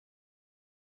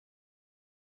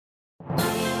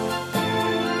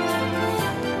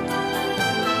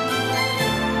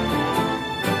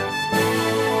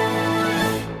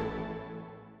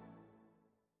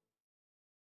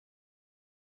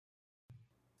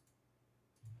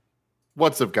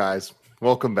What's up, guys?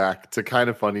 Welcome back to Kind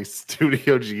of Funny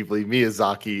Studio Ghibli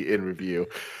Miyazaki in review.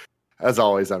 As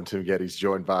always, I'm Tim Geddes,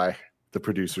 joined by the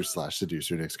producer /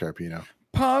 seducer Nick Scarpino.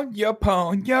 Ponyo,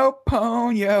 Ponyo,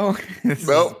 Ponyo.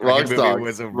 Nope, wrong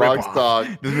song. Wrong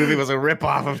song. This movie was a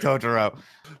ripoff of Totoro.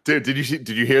 Dude, did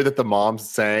you hear that the mom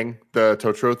sang the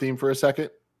Totoro theme for a second?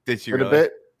 Did she in really? a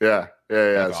bit? Yeah.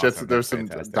 That's It's just awesome. there's That's some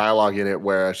fantastic. dialogue in it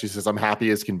where she says, "I'm happy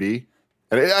as can be,"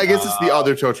 and I guess it's the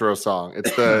other Totoro song.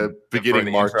 It's the beginning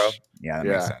the march. intro? Yeah, that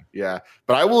makes sense. Yeah.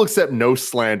 But I will accept no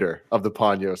slander of the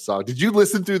Ponyo song. Did you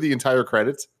listen through the entire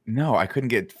credits? No, I couldn't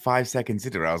get 5 seconds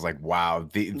into it. I was like, wow,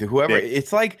 the whoever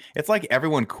it's like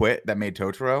everyone quit that made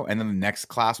Totoro, and then the next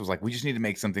class was like, we just need to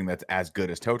make something that's as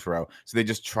good as Totoro. So they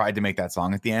just tried to make that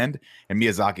song at the end, and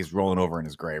Miyazaki's rolling over in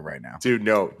his grave right now. Dude,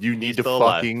 no, you need to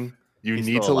alive. you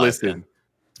need to listen.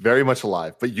 Very much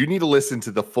alive, but you need to listen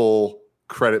to the full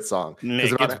credit song.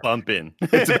 Nick, it's bumping.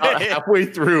 It's about halfway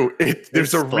through.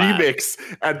 There's a remix,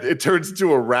 and it turns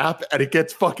into a rap, and it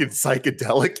gets fucking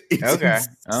psychedelic. It's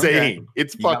insane.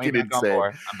 It's fucking insane.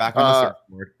 I'm back on the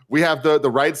surfboard. We have the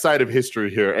right side of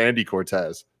history here, Andy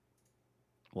Cortez,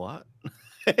 What?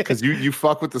 because you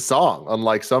fuck with the song,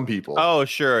 unlike some people. Oh,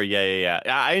 sure. Yeah.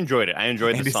 I enjoyed it. I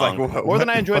enjoyed the Andy's song like, more than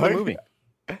I enjoyed the fuck? movie.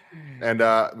 And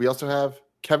we also have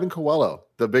Kevin Coelho,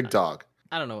 the big dog.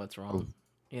 I don't know what's wrong.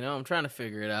 You know, I'm trying to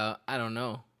figure it out. I don't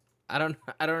know. I don't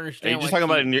Are understand. you just talking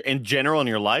about it in general in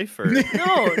your life, or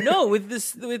No, with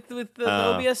the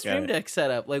OBS Stream got it. Deck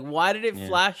setup. Like, why did it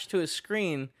flash to a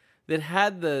screen that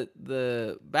had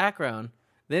the background?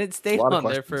 Then it stayed on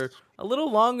there for a little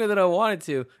longer than I wanted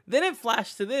to. Then it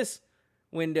flashed to this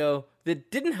window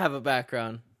that didn't have a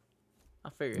background.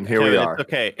 I'll figure it And out. here we are.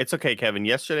 It's okay, Kevin.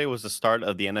 Yesterday was the start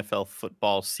of the NFL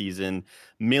football season.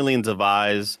 Millions of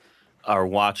eyes are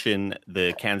watching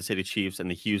the Kansas City Chiefs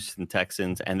and the Houston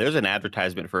Texans, and there's an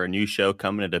advertisement for a new show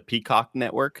coming to Peacock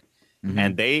Network,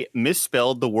 and they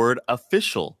misspelled the word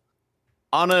official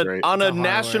on a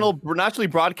nationally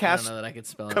broadcast I don't know that I could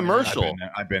spell it. commercial.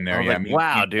 I've been there. I was Yeah, like,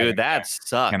 wow, dude, that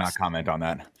sucks. Cannot comment on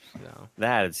that. No.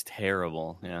 That is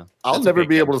terrible. Yeah, I'll That's never okay,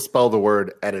 be Kevin. able to spell the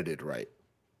word edited right.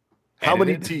 How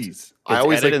many T's? I It's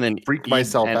always edit like and then freak E-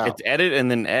 myself and out. It's edit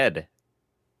and then ed.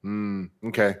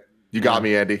 Okay. You got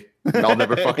me, Andy. I'll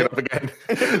never fuck it up again.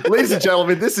 Ladies and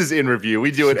gentlemen, this is In Review.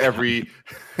 We do it every,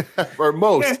 or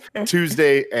most,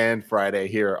 Tuesday and Friday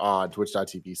here on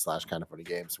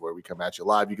twitch.tv/kindoffunnygames, where we come at you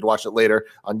live. You can watch it later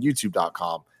on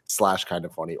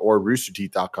youtube.com/kindoffunny or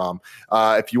roosterteeth.com.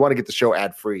 If you want to get the show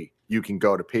ad-free, you can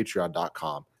go to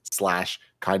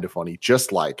patreon.com/kindoffunny,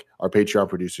 just like our Patreon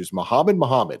producers,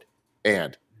 Muhammad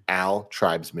and Al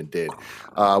Tribesman did.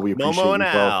 We appreciate Momo and you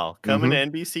both. Al coming to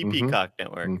NBC Peacock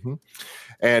Network.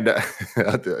 And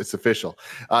it's official.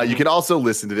 You can also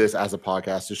listen to this as a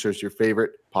podcast. It shows your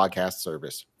favorite podcast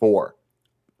service for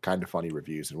Kind of Funny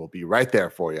reviews, and we'll be right there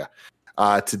for you.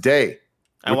 Today,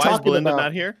 And we're why is talking Belinda about-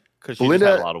 not here? Because she just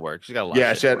had a lot of work. She's got a lot.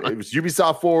 Yeah, of shit going on. it was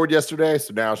Ubisoft Forward yesterday,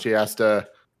 so now she has to,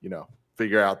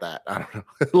 figure out that. I don't know.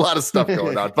 A lot of stuff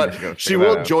going on. But she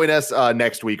will join us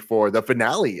next week for the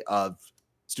finale of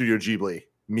Studio Ghibli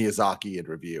Miyazaki in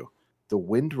review. The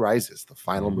Wind Rises, the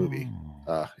final movie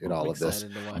in all of this.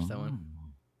 Excited to watch that one.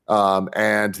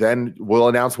 And then we'll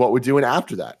announce what we're doing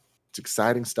after that. It's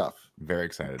exciting stuff. Very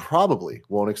excited. Probably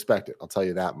won't expect it. I'll tell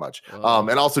you that much. Whoa.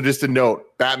 And also just a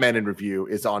note, Batman in review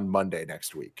is on Monday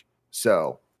next week.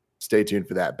 So stay tuned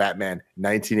for that. Batman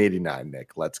 1989,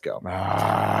 Nick. Let's go.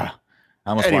 I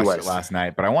almost watched it last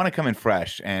night, but I want to come in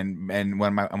fresh. And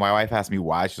when my wife asked me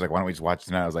why, she's like, why don't we just watch it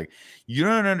tonight? I was like, you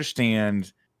don't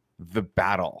understand the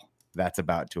battle that's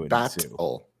about to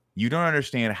ensue. You don't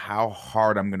understand how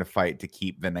hard I'm going to fight to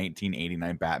keep the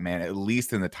 1989 Batman at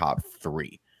least in the top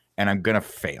 3. And I'm going to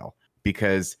fail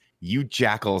because you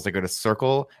jackals are going to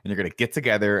circle and you're going to get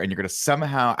together and you're going to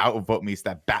somehow outvote me so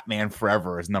that Batman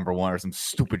Forever is number 1 or some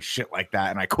stupid shit like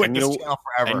that. And I quit this channel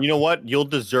forever. And you know what? You'll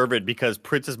deserve it because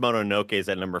Princess Mononoke is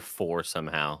at number 4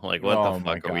 somehow. Like, what the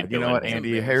fuck are we doing? You know what,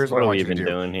 Andy? Here's what I want you to do.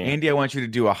 Here? Andy, I want you to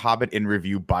do a Hobbit in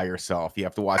review by yourself. You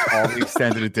have to watch all the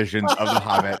extended editions of The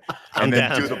Hobbit and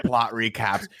then do the plot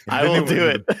recaps. And I will do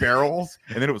it. Barrels,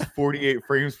 and then it was 48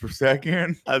 frames per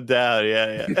second. I'm down.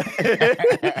 Yeah.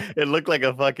 It looked like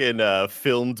a fucking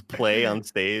filmed play on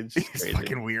stage. It's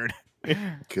fucking weird.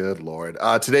 Good Lord.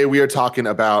 Today we are talking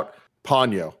about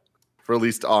Ponyo,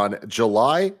 released on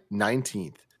July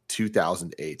 19th,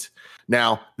 2008.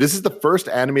 Now, this is the first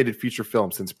animated feature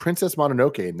film since Princess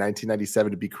Mononoke in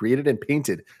 1997 to be created and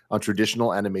painted on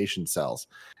traditional animation cells.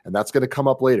 And that's going to come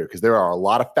up later because there are a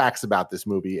lot of facts about this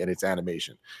movie and its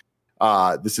animation.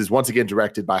 This is once again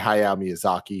directed by Hayao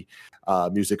Miyazaki,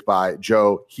 music by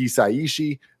Joe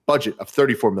Hisaishi, budget of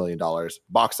 $34 million,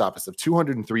 box office of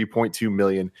 $203.2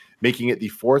 million, making it the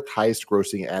fourth highest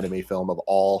grossing anime film of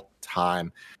all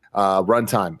time.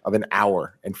 Runtime of an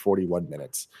hour and 41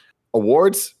 minutes.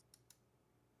 Awards.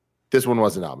 This one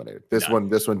wasn't nominated. This one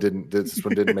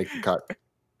didn't make the cut.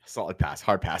 Solid pass,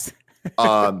 hard pass.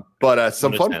 But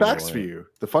some fun facts for you.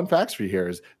 The fun facts for you here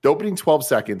is the opening 12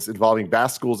 seconds involving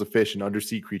vast schools of fish and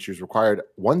undersea creatures required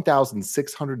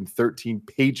 1,613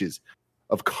 pages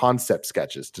of concept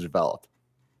sketches to develop.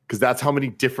 Because that's how many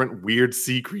different weird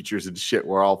sea creatures and shit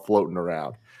were all floating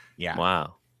around. Yeah.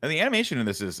 Wow. And the animation in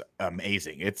this is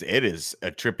amazing. It is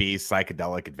a trippy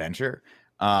psychedelic adventure.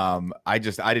 I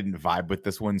didn't vibe with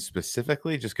this one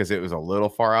specifically just because it was a little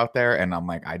far out there, and I'm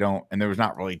like, and there was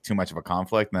not really too much of a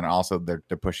conflict. And then also they're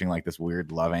pushing like this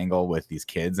weird love angle with these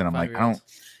kids, and I'm like, I don't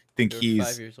think he's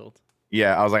 5 years old.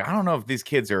 Yeah, I was like, I don't know if these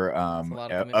kids are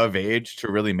of age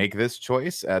to really make this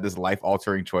choice, this life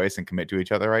altering choice, and commit to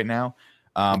each other right now.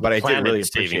 But I did really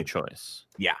appreciate choice.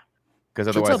 Yeah, because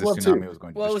otherwise the tsunami was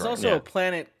going to. Well, it was also a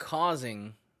planet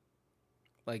causing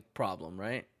like problem,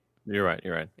 right? You're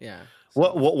right. Yeah.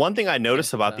 So, one thing I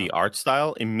noticed about the art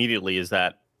style immediately is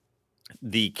that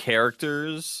the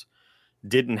characters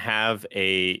didn't have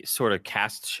a sort of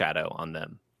cast shadow on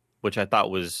them, which I thought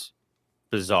was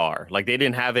bizarre. Like they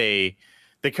didn't have the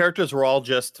characters were all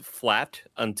just flat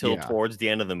until towards the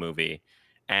end of the movie.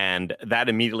 And that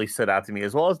immediately stood out to me,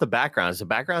 as well as the backgrounds. The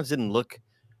backgrounds didn't look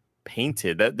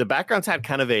painted. The backgrounds had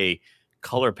kind of a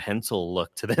color pencil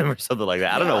look to them or something like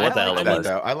that. I don't know what the hell it was.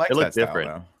 I liked it looked that different.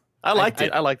 Style, I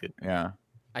liked it. Yeah.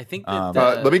 I think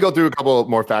that let me go through a couple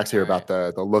more facts here about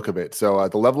the look of it. So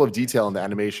the level of detail in the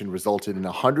animation resulted in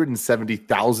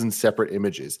 170,000 separate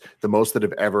images, the most that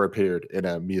have ever appeared in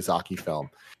a Miyazaki film.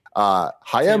 Hayao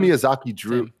Miyazaki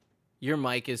drew... Tim, your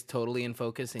mic is totally in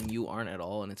focus and you aren't at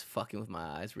all, and it's fucking with my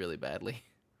eyes really badly.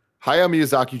 Hayao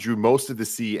Miyazaki drew most of the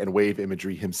sea and wave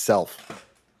imagery himself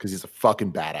because he's a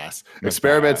fucking badass,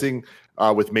 experimenting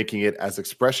with making it as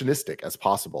expressionistic as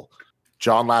possible.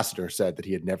 John Lasseter said that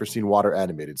he had never seen water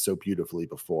animated so beautifully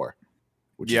before.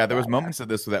 Yeah, there was moments of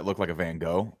this that looked like a Van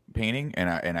Gogh painting,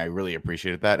 and I really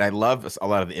appreciated that. And I love a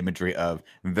lot of the imagery of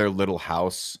their little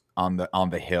house on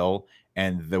the hill,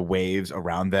 and the waves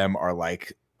around them are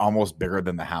like almost bigger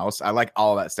than the house. I like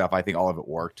all of that stuff. I think all of it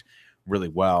worked really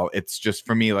well. It's just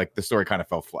for me, like the story kind of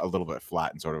fell a little bit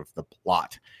flat in sort of the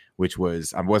plot, which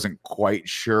was I wasn't quite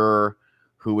sure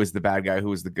who was the bad guy, who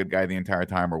was the good guy the entire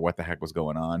time, or what the heck was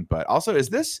going on. But also, is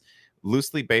this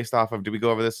loosely based off of, did we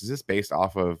go over this? Is this based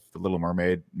off of the Little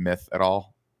Mermaid myth at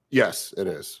all? Yes, it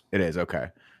is. It is, okay.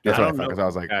 That's what I thought, because I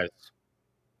was like... Guys,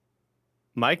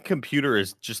 my computer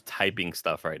is just typing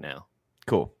stuff right now.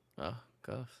 Cool. Oh,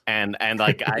 gosh. And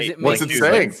like, what's it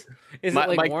saying? Is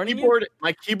it like warning keyboard, you?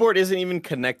 My keyboard isn't even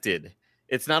connected.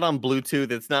 It's not on Bluetooth.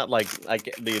 It's not like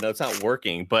it's not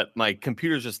working, but my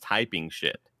computer's just typing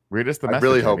shit. Read us the message. I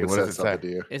really hope it says something to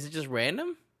you. Is it just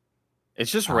random?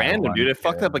 It's just random, dude. It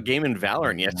fucked up a game in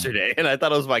Valorant yesterday, and I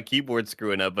thought it was my keyboard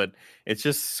screwing up, but it's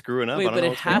just screwing up. Wait, but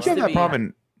it has to be. Did you have that problem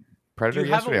in Predator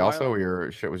you have yesterday also, where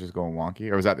your shit was just going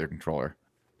wonky, or was that your controller?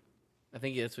 I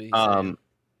think that's what you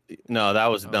said. No, that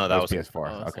was PS4.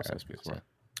 Oh, okay, that was PS4.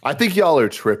 I think y'all are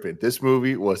tripping. This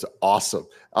movie was awesome.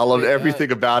 I loved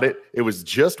everything about it. It was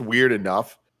just weird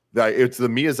enough. It's the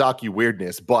Miyazaki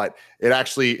weirdness, but it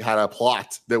actually had a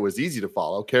plot that was easy to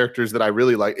follow. Characters that I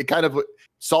really like. It kind of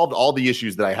solved all the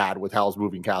issues that I had with Howl's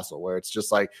Moving Castle, where it's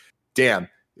just like, damn,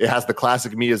 it has the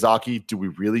classic Miyazaki. Do we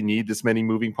really need this many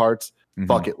moving parts? Mm-hmm.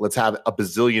 Fuck it. Let's have a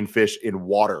bazillion fish in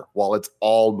water while it's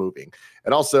all moving.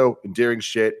 And also endearing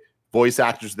shit, voice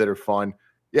actors that are fun.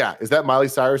 Yeah. Is that Miley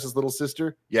Cyrus's little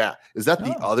sister? Yeah. Is that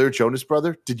the other Jonas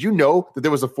brother? Did you know that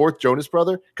there was a fourth Jonas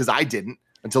brother? Because I didn't.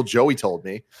 Until Joey told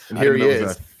me, and here he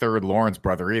is. A third Lawrence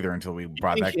brother either until we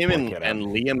brought that him and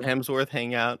Liam Hemsworth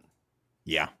hang out.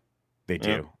 Yeah, they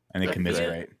do, and they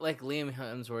commiserate. Like Liam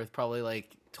Hemsworth probably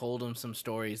like told him some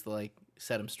stories to like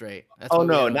set him straight. That's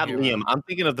no, not Liam. I'm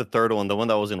thinking of the third one, the one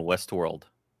that was in Westworld.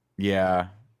 Yeah,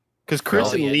 because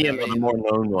Chris and Liam are the more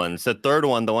known ones. The third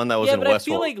one, the one that was in Westworld. Yeah, but I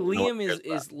feel like Liam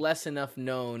is less enough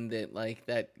known that like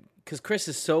that because Chris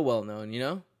is so well known, you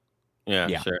know.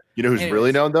 Yeah, sure. You know who's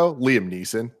really known though? Liam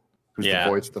Neeson, who's the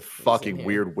voice of the fucking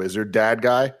weird wizard dad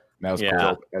guy. That was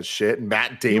cool as shit.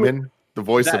 Matt Damon, the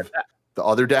voice of the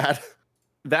other dad.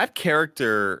 that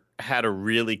character had a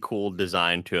really cool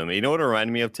design to him. You know what it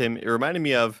reminded me of, Tim? It reminded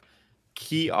me of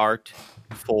key art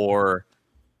for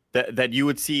that you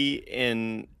would see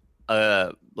in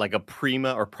like a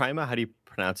Prima or Prima. How do you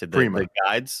pronounce it? The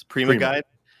guides, Prima guide.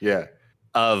 Yeah.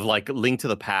 Of like Link to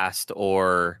the Past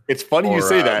or. It's funny you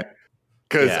say that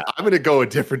because I'm going to go a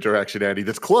different direction, Andy.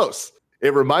 That's close.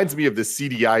 It reminds me of the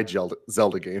CDI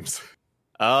Zelda games.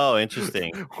 Oh,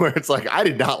 interesting. Where it's like, I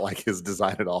did not like his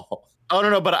design at all. Oh,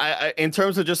 no, but I in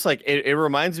terms of just like, it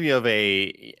reminds me of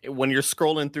when you're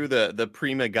scrolling through the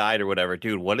Prima guide or whatever,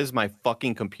 dude, what is my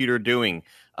fucking computer doing?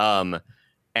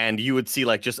 And you would see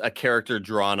like just a character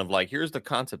drawn of like, here's the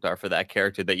concept art for that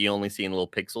character that you only see in a little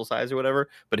pixel size or whatever.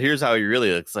 But here's how he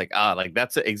really looks like, like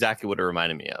that's exactly what it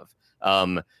reminded me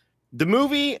of. The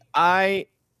movie, I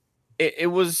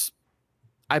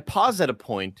paused at a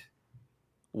point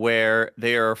where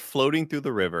they are floating through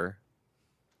the river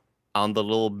on the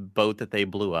little boat that they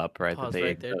blew up, right? Pause that they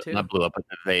right there too. Not blew up, but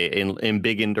they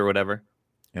embiggened or whatever.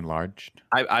 Enlarged.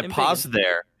 I paused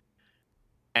there,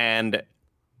 and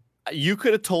you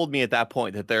could have told me at that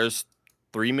point that there's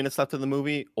 3 minutes left of the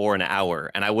movie or an hour,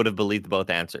 and I would have believed both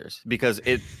answers because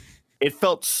it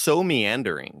felt so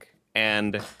meandering.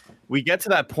 And we get to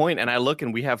that point, and I look,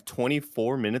 and we have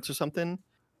 24 minutes or something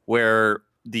where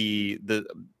the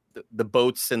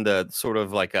boats and the sort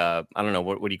of like I don't know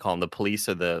what do you call them, the police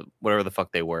or the whatever the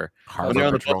fuck they were. When they're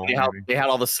on the boat, they had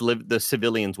all the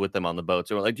civilians with them on the boats.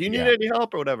 They were like, "Do you need any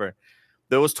help or whatever?"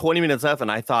 There was 20 minutes left,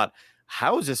 and I thought,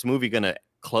 how is this movie gonna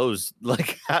close?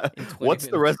 Like, what's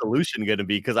the resolution gonna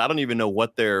be? Because I don't even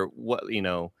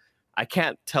know I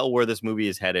can't tell where this movie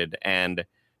is headed, and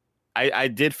I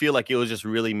did feel like it was just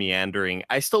really meandering.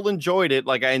 I still enjoyed it.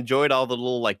 Like I enjoyed all the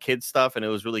little like kid stuff, and it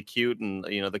was really cute. And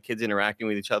the kids interacting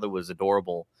with each other was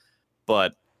adorable.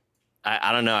 But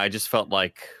I don't know. I just felt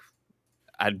like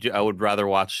I would rather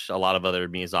watch a lot of other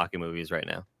Miyazaki movies right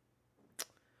now.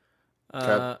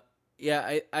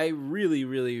 Yeah, I really,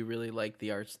 really, really like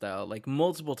the art style. Like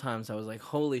multiple times, I was like,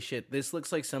 "Holy shit! This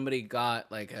looks like somebody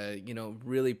got like a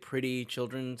really pretty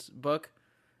children's book."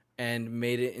 And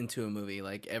made it into a movie.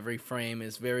 Like every frame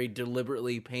is very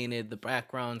deliberately painted. The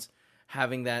backgrounds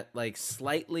having that like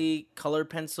slightly color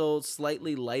pencil,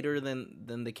 slightly lighter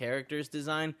than the character's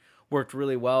design worked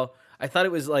really well. I thought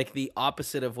it was like the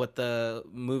opposite of what the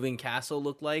moving castle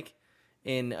looked like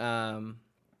in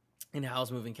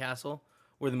Howl's Moving Castle,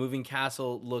 where the moving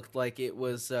castle looked like it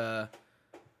was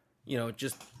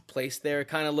just placed there. It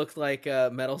kind of looked like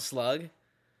a Metal Slug.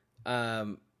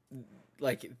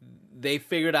 Like they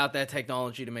figured out that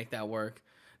technology to make that work.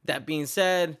 That being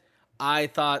said, I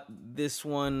thought this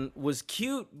one was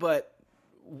cute, but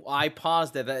I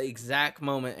paused at that exact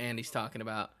moment Andy's talking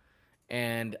about.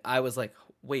 And I was like,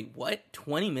 wait, what?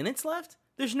 20 minutes left?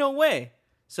 There's no way.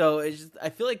 So I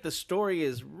feel like the story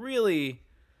is really,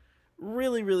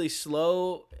 really, really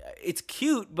slow. It's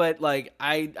cute, but like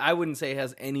I wouldn't say it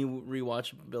has any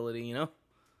rewatchability,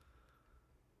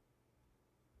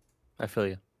 I feel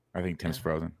you. I think Tim's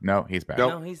frozen. No, he's back.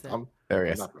 No, he's there. There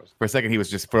he is. For a second, he was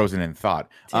just frozen in thought.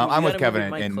 Tim, I'm with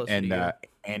Kevin and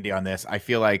Andy on this. I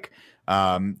feel like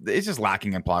it's just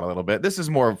lacking in plot a little bit. This is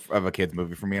more of a kid's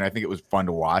movie for me, and I think it was fun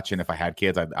to watch. And if I had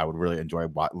kids, I would really enjoy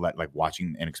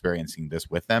watching and experiencing this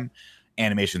with them.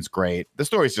 Animation's great. The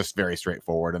story's just very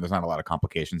straightforward, and there's not a lot of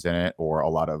complications in it or a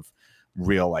lot of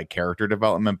real like character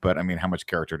development. But I mean, how much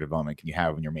character development can you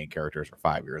have when your main characters are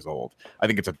 5 years old? I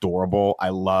think it's adorable. I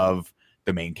love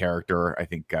the main character. I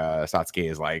think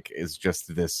Satsuki is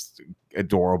just this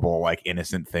adorable, like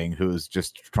innocent thing who's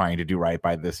just trying to do right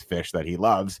by this fish that he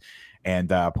loves. And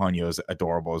Ponyo is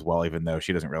adorable as well, even though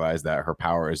she doesn't realize that her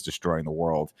power is destroying the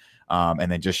world.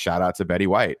 And then just shout out to Betty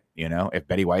White. If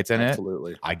Betty White's in it,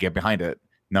 I get behind it.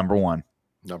 Number one.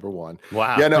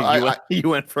 Wow. Yeah, no, you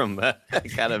went from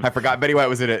kind of. I forgot Betty White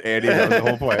was in it, Andy. That was the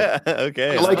whole point.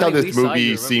 Okay. I like how this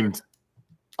movie seemed.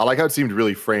 I like how it seemed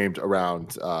really framed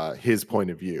around his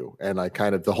point of view, and like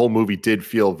kind of the whole movie did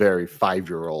feel very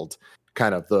 5-year-old,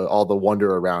 kind of all the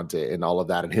wonder around it and all of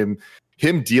that, and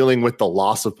him dealing with the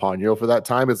loss of Ponyo for that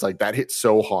time. It's like that hit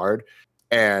so hard,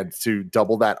 and to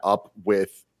double that up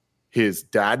with his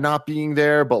dad not being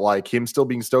there, but like him still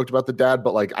being stoked about the dad,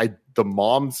 but like the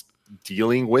mom's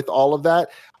dealing with all of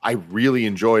that, I really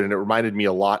enjoyed, and it reminded me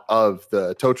a lot of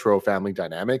the Totoro family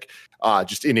dynamic,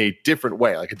 just in a different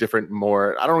way, like a different,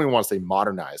 more, I don't even want to say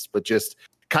modernized, but just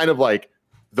kind of like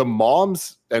the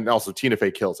moms, and also Tina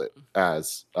Fey kills it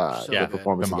as the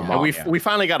performance of the mom. We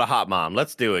finally got a hot mom.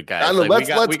 Let's do it, guys. Let's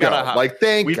go.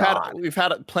 Thank God. We've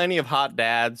had plenty of hot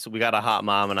dads. We got a hot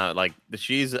mom, and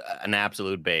she's an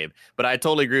absolute babe. But I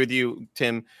totally agree with you,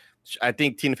 Tim. I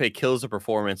think Tina Fey kills the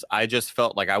performance. I just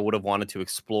felt like I would have wanted to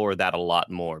explore that a lot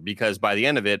more, because by the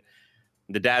end of it,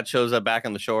 the dad shows up back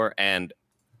on the shore, and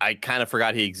I kind of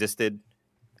forgot he existed.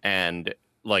 And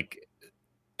like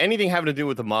anything having to do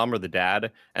with the mom or the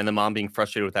dad, and the mom being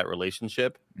frustrated with that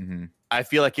relationship, I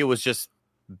feel like it was just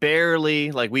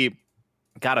barely like we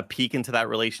got a peek into that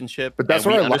relationship. But that's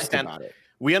what I liked about it.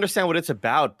 We understand what it's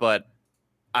about, but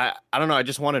I don't know. I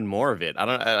just wanted more of it.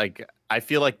 I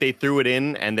feel like they threw it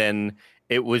in, and then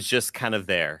it was just kind of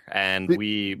there, and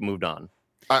we moved on.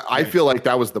 I feel like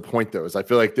that was the point, though. Is I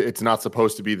feel like it's not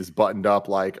supposed to be this buttoned up,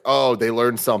 like, oh, they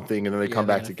learned something and then they come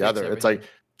back together. It's like,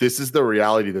 this is the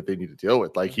reality that they need to deal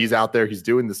with. Like, he's out there, he's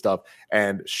doing this stuff,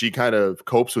 and she kind of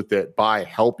copes with it by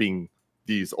helping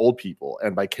these old people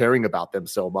and by caring about them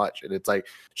so much. And it's like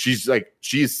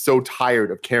she's so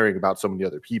tired of caring about so many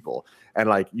other people, and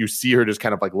like you see her just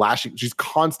kind of like lashing, she's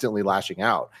constantly lashing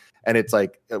out. And it's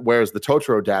like, whereas the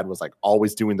Totoro dad was like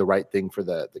always doing the right thing for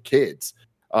the kids,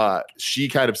 she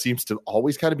kind of seems to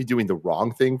always kind of be doing the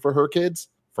wrong thing for her kids,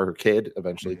 for her kid,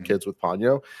 eventually kids with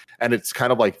Ponyo. And it's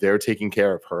kind of like they're taking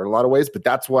care of her in a lot of ways. But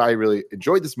that's why I really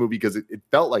enjoyed this movie, because it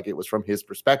felt like it was from his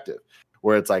perspective,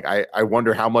 where it's like, I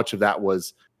wonder how much of that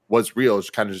was real. It's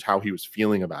kind of just how he was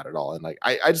feeling about it all. And like,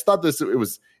 I just thought it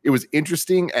was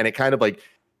interesting. And it kind of like,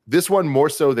 this one more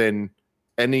so than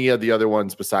any of the other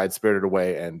ones besides Spirited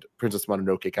Away and Princess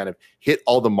Mononoke kind of hit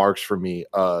all the marks for me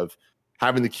of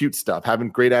having the cute stuff, having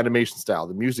great animation style,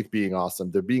 the music being awesome,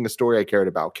 there being a story I cared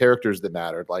about, characters that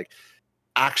mattered, like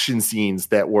action scenes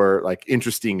that were like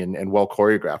interesting and well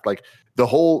choreographed. Like the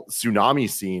whole tsunami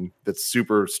scene that's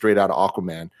super straight out of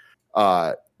Aquaman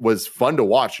was fun to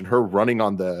watch, and her running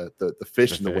on the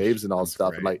fish and the waves and all that stuff.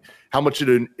 Great. And like how much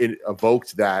it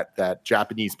evoked that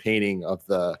Japanese painting of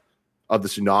the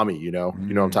tsunami, you know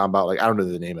what I'm talking about? Like, I don't know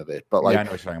the name of it, but like, I know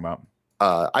what you're talking about.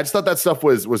 I just thought that stuff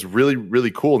was really,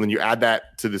 really cool. And then you add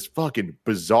that to this fucking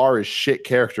bizarre as shit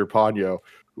character, Ponyo.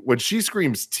 When she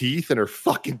screams teeth and her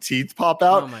fucking teeth pop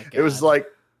out, it was like,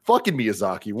 fucking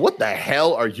Miyazaki, what the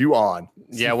hell are you on?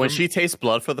 Yeah, when she tastes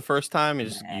blood for the first time,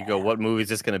 you go, what movie is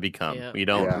this going to become? Yeah. You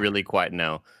don't really quite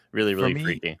know. Really, really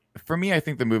freaky. For me, I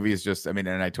think the movie is just, I mean,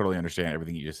 and I totally understand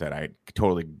everything you just said. I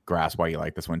totally grasp why you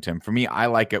like this one, Tim. For me, I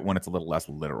like it when it's a little less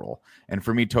literal. And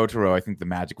for me, Totoro, I think the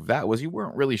magic of that was you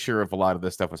weren't really sure if a lot of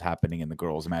this stuff was happening in the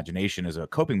girl's imagination as a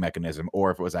coping mechanism, or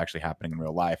if it was actually happening in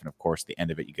real life. And of course, the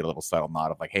end of it, you get a little subtle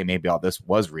nod of like, hey, maybe all this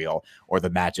was real, or the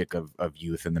magic of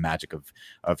youth and the magic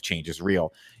of change is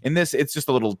real. In this, it's just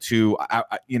a little too,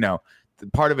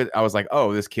 part of it, I was like,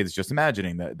 oh, this kid's just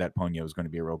imagining that Ponyo is going to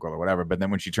be a real girl or whatever. But then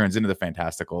when she turns into the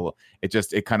fantastical,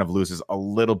 it kind of loses a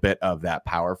little bit of that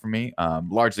power for me,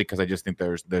 largely because I just think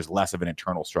there's less of an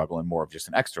internal struggle and more of just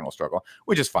an external struggle,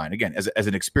 which is fine. Again, as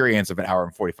an experience of an hour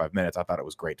and 45 minutes, I thought it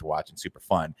was great to watch and super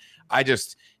fun.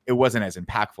 It wasn't as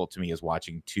impactful to me as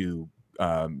watching two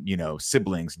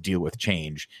siblings deal with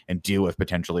change and deal with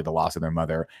potentially the loss of their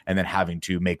mother, and then having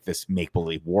to make this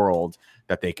make-believe world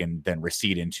that they can then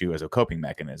recede into as a coping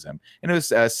mechanism. And it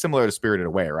was similar to Spirited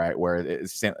Away, right? Where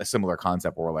it's a similar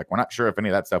concept where we're not sure if any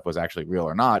of that stuff was actually real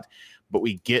or not, but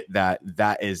we get that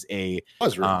is a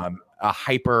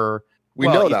hyper. We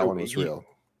know that one was real.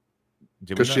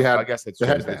 Because she had, I guess it's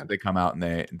true. They come out and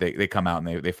they come out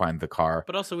and they find the car.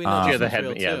 But also we know she had the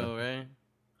headband too, right?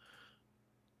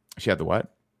 She had the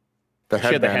what? She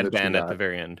had the headband at the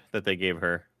very end that they gave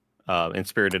her in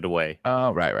Spirited Away.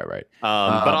 Oh, right.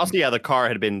 But also, the car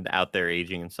had been out there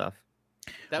aging and stuff.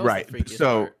 That was right. The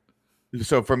part.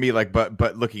 So for me, like,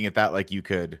 but looking at that, like, you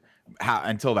could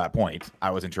until that point,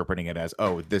 I was interpreting it as,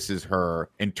 oh, this is her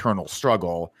internal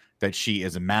struggle that she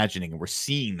is imagining, and we're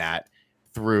seeing that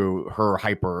through her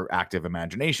hyperactive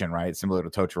imagination, right? Similar to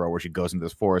Totoro, where she goes into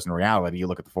this forest. In reality, you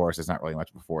look at the forest, it's not really much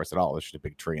of a forest at all. It's just a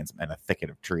big tree and a thicket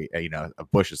of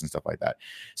of bushes and stuff like that.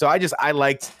 So I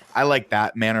liked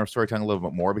that manner of storytelling a little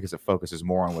bit more, because it focuses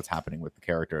more on what's happening with the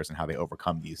characters and how they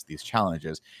overcome these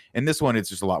challenges. In this one, it's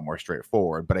just a lot more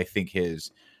straightforward, but I think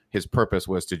his purpose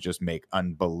was to just make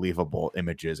unbelievable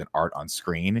images and art on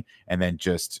screen, and then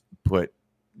just put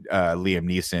Liam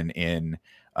Neeson in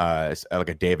like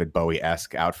a David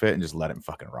Bowie-esque outfit and just let him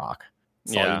fucking rock.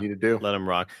 That's all you need to do. Let him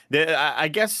rock. I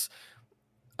guess,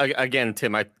 again,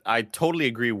 Tim, I totally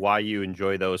agree why you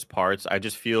enjoy those parts. I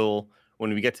just feel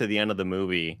when we get to the end of the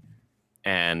movie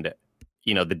and,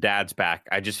 the dad's back,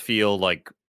 I just feel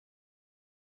like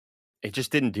it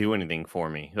just didn't do anything for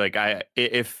me. Like,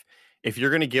 if you're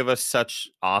going to give us such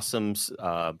awesome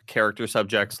character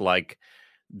subjects like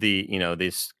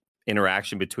this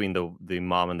interaction between the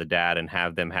mom and the dad, and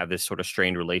have them have this sort of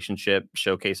strained relationship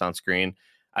showcase on screen,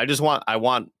 I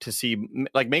want to see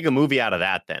like make a movie out of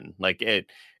that. Then like it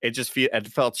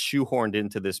felt shoehorned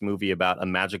into this movie about a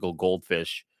magical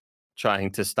goldfish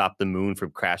trying to stop the moon from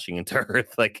crashing into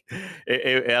Earth. Like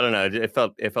I don't know. It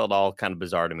felt all kind of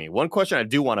bizarre to me. One question I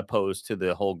do want to pose to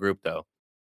the whole group though: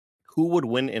 who would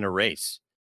win in a race?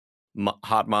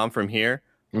 Hot Mom from Here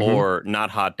or Not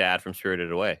Hot Dad from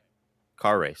Spirited Away?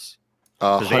 Car race.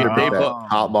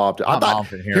 Hot Mom. I thought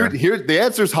here the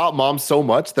answer is Hot Mom so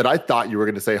much that I thought you were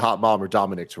going to say Hot Mom or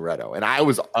Dominic Toretto, and I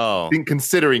was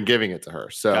considering giving it to her.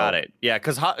 So got it. Yeah,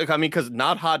 because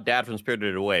Not Hot Dad from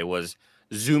Spirited Away was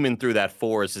zooming through that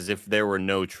forest as if there were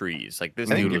no trees. Like this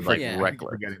dude was like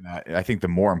reckless. I think the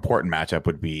more important matchup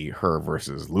would be her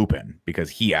versus Lupin because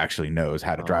he actually knows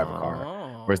how to drive a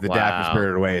car, whereas the dad from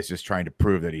Spirited Away is just trying to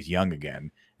prove that he's young again.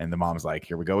 And the mom's like,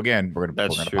 "Here we go again. We're gonna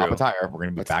pop a tire. We're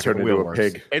gonna be back at the wheel."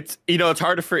 It's it's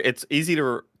hard it's easy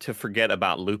to forget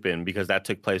about Lupin because that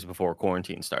took place before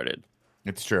quarantine started.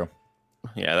 It's true.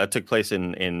 Yeah, that took place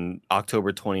in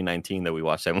October 2019 that we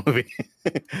watched that movie.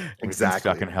 Exactly.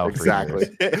 Stuck in hell. Exactly.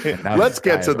 Let's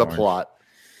get to the plot,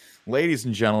 ladies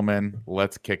and gentlemen.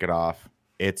 Let's kick it off.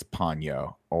 It's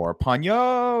Ponyo, or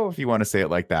Ponyo, if you want to say it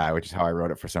like that, which is how I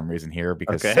wrote it for some reason here.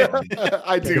 Because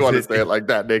I do want to say it like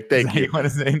that, Nick. Thank you.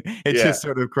 It just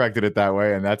sort of corrected it that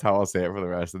way, and that's how I'll say it for the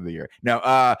rest of the year.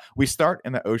 Now, we start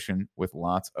in the ocean with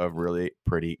lots of really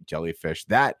pretty jellyfish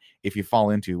that, if you fall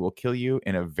into, will kill you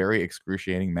in a very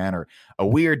excruciating manner. A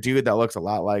weird dude that looks a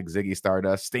lot like Ziggy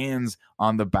Stardust stands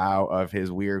on the bow of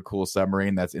his weird, cool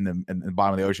submarine that's in the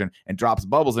bottom of the ocean and drops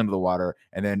bubbles into the water,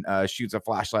 and then shoots a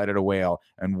flashlight at a whale.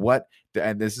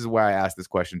 And this is why I asked this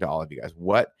question to all of you guys.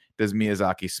 What does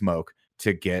Miyazaki smoke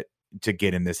to get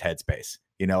in this headspace?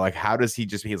 You know, like how does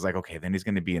he's like, okay, then he's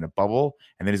going to be in a bubble,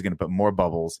 and then he's going to put more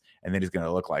bubbles, and then he's going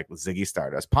to look like Ziggy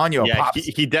Stardust. Ponyo pops.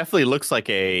 He definitely looks like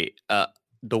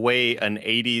the way an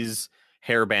 80s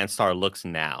hairband star looks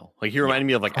now. Like he reminded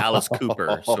me of like Alice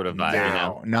Cooper sort of vibe.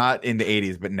 Now, not in the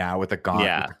 80s, but now with the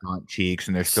gaunt cheeks,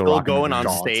 and they're still going on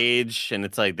stage, and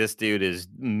it's like this dude is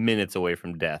minutes away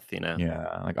from death. You know,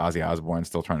 like Ozzy Osbourne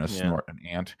still trying to snort an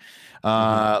ant.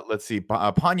 Let's see,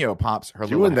 Ponyo pops her.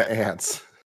 Doing the ants.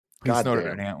 He snorted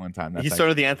an ant one time. He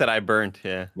snorted the ant that I burned.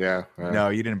 Yeah. No,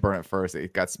 you didn't burn it first.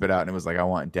 It got spit out, and it was like, I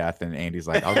want death. And Andy's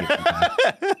like, I'll give you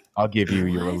that. I'll give you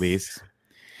your release.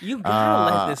 You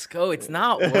gotta let this go. It's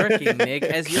not working, Nick.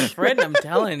 As your friend, I'm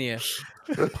telling you.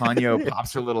 Ponyo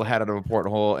pops her little head out of a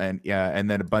porthole, and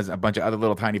then a bunch of other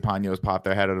little tiny Ponyos pop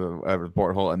their head out of the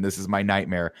porthole, and this is my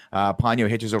nightmare. Ponyo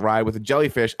hitches a ride with a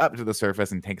jellyfish up to the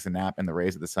surface and takes a nap in the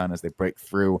rays of the sun as they break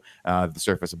through the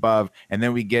surface above, and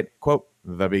then we get, quote,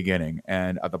 the beginning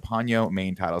and the Ponyo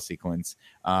main title sequence,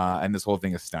 and this whole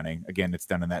thing is stunning. Again, it's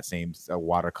done in that same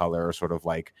watercolor sort of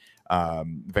like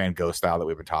Van Gogh style that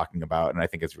we've been talking about, and I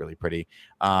think it's really pretty.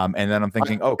 And then I'm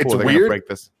thinking, oh, cool, they're gonna break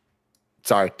this.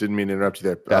 Sorry, didn't mean to interrupt you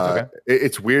there. That's okay.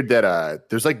 It's weird that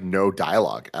there's like no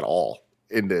dialogue at all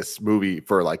in this movie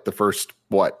for like the first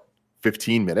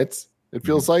 15 minutes. It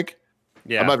feels like.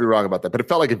 Yeah, I might be wrong about that, but it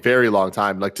felt like a very long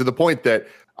time, like to the point that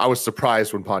I was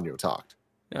surprised when Ponyo talked.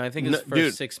 No, I think it's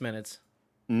first 6 minutes.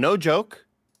 No joke.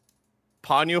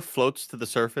 Ponyo floats to the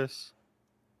surface,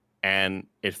 and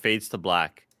it fades to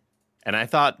black. And I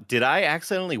thought, did I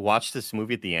accidentally watch this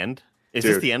movie at the end? Is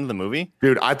this the end of the movie?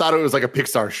 Dude, I thought it was like a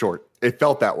Pixar short. It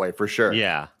felt that way for sure.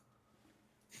 Yeah.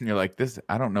 You're like, this,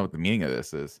 I don't know what the meaning of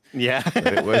this is. Yeah.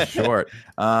 But it was short.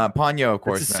 Ponyo, of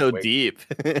course. This is so deep.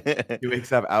 He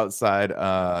wakes up outside,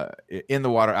 in the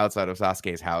water outside of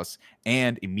Sasuke's house,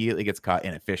 and immediately gets caught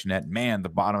in a fishnet. Man, the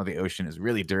bottom of the ocean is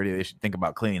really dirty. They should think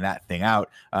about cleaning that thing out.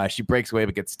 She breaks away,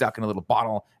 but gets stuck in a little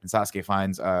bottle, and Sasuke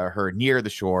finds her near the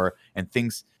shore and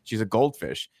thinks she's a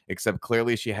goldfish, except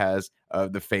clearly she has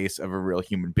the face of a real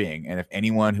human being. And if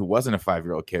anyone who wasn't a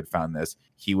 5-year-old kid found this,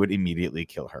 he would immediately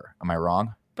kill her. Am I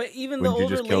wrong? But even the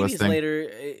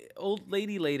old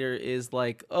lady later is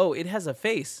like, oh, it has a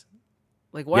face.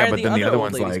 Like, why are the other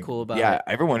old ladies like, cool about it? Yeah,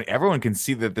 everyone can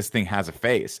see that this thing has a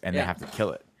face, and they have to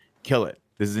kill it. Kill it.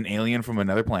 This is an alien from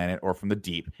another planet or from the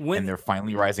deep, and they're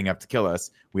finally rising up to kill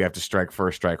us. We have to strike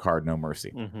first, strike hard, no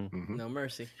mercy. No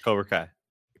mercy. Cobra Kai.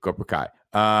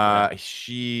 Let's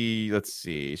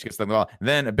see. She gets the wall.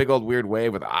 Then a big old weird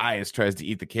wave with eyes tries to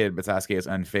eat the kid, but Sasuke is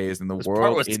unfazed, and this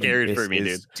world was scary for me,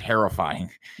 dude. Terrifying.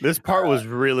 This part was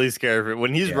really scary for me.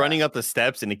 When he's running up the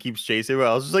steps and he keeps chasing him,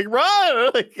 I was just like,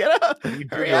 run! Like, get up!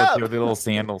 Hurry up! With the little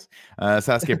sandals.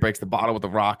 Sasuke breaks the bottle with the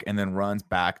rock and then runs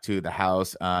back to the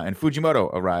house. And Fujimoto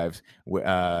arrives,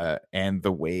 and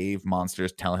the wave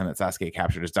monsters tell him that Sasuke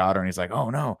captured his daughter, and he's like, oh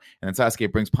no! And then Sasuke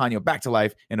brings Ponyo back to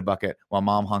life in a bucket while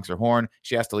Mom honks her horn.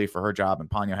 she has to leave for her job, and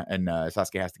Ponyo and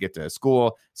Sasuke has to get to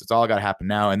school. So it's all got to happen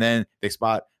now. And then they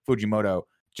spot Fujimoto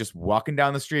just walking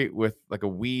down the street with like a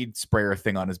weed sprayer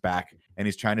thing on his back, and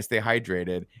he's trying to stay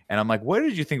hydrated. And I'm like, what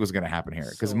did you think was going to happen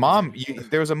here? Because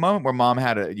there was a moment where mom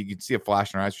you could see a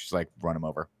flash in her eyes. She's like, run him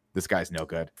over. This guy's no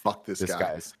good. Fuck this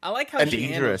guy. I like how she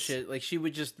handled shit. Like, she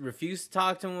would just refuse to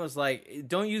talk to him. Was like,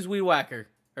 don't use weed whacker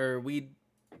or weed,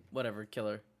 whatever,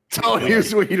 killer. Don't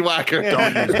use weed whacker.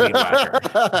 Don't use weed whacker.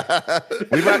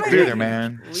 Weed whacker either,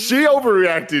 man. She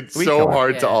overreacted so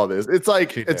hard to all this. It's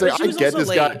like I get this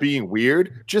guy being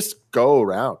weird. Just go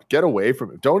around, get away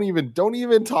from him. Don't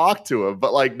even talk to him.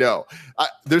 But like, no,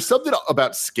 there's something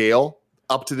about scale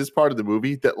up to this part of the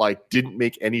movie that like didn't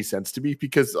make any sense to me,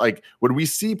 because like when we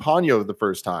see Ponyo the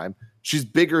first time, she's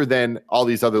bigger than all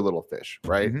these other little fish,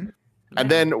 right? Mm-hmm. And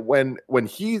then when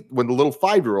the little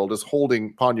 5-year-old is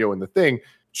holding Ponyo in the thing,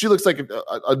 she looks like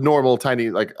a normal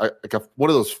tiny like one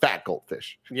of those fat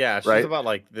goldfish. Yeah, she's right? about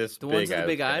like this. The ones with the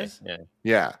big eyes.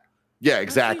 Yeah,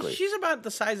 exactly. She's about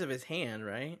the size of his hand,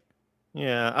 right?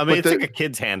 Yeah, I mean it's like a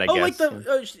kid's hand, I guess.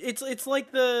 Like it's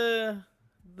like the.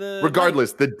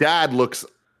 Regardless, the dad looks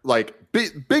like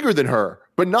bigger than her,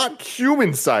 but not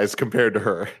human size compared to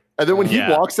her. And then when he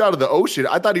walks out of the ocean,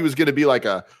 I thought he was going to be like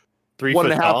a 3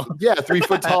 foot tall. 3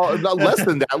 foot tall, not less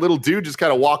than that. Little dude just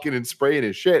kind of walking and spraying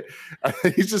his shit.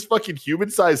 He's just fucking human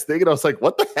sized thing. And I was like,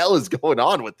 what the hell is going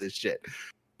on with this shit?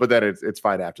 But then it's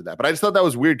fine after that. But I just thought that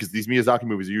was weird, because these Miyazaki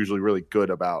movies are usually really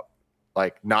good about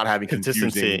like not having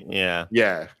consistency.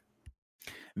 Yeah.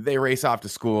 They race off to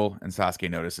school, and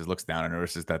Sasuke looks down and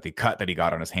notices that the cut that he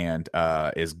got on his hand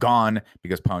is gone,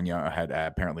 because Ponyo had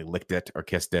apparently licked it or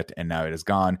kissed it, and now it is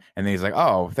gone. And then he's like,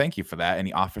 oh, thank you for that. And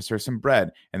he offers her some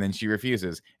bread, and then she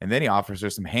refuses. And then he offers her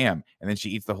some ham, and then she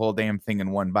eats the whole damn thing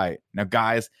in one bite. Now,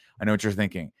 guys, I know what you're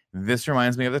thinking. This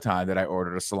reminds me of the time that I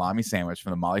ordered a salami sandwich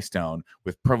from the Molly Stone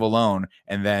with provolone,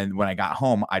 and then when I got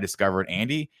home, I discovered,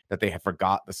 Andy, that they had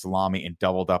forgot the salami and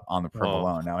doubled up on the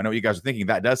provolone. Now, I know what you guys are thinking.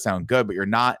 That does sound good, but you're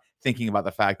not thinking about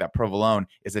the fact that provolone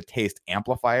is a taste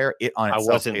amplifier. It on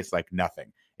itself tastes like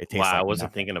nothing. It tastes like I wasn't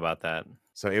nothing. thinking about that.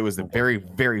 So it was a very,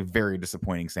 very, very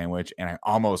disappointing sandwich, and I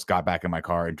almost got back in my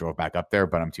car and drove back up there,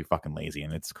 but I'm too fucking lazy,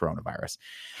 and it's coronavirus.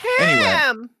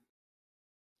 Ham!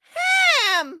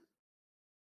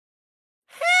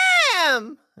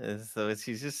 So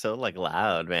she's just so like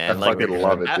loud, man. I like, fucking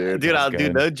love it, dude.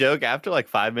 Dude, no joke. After like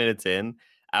 5 minutes in,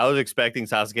 I was expecting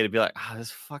Sasuke to be like,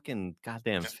 this fucking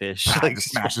goddamn fish like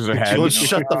smashes her head.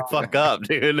 Shut the fuck up,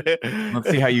 dude.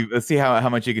 Let's see how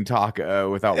much you can talk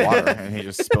without water. And he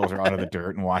just spills her onto the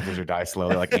dirt and watches her die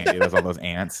slowly, like Andy does all those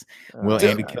ants. Will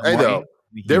Andy kill her?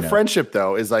 Their friendship,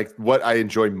 though, is like what I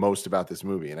enjoy most about this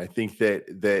movie. And I think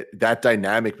that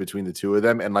dynamic between the two of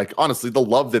them, and like honestly, the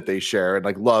love that they share, and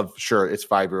like love, sure, it's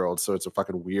 5-year-olds, so it's a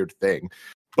fucking weird thing.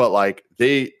 But like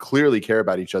they clearly care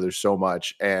about each other so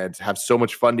much and have so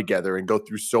much fun together and go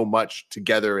through so much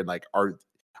together, and like are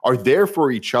there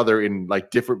for each other in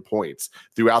like different points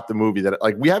throughout the movie that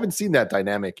like we haven't seen that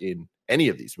dynamic in any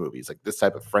of these movies, like this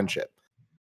type of friendship.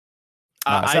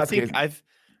 I think I've.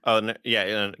 Oh no,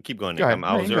 yeah, keep going. Nick.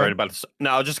 I was right about to.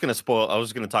 No, I was just gonna spoil. I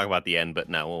was gonna talk about the end, but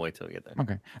no, we'll wait till we get there.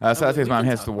 Okay. Sasuke's mom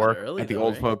heads to work at the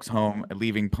old folks' home,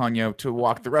 leaving Ponyo to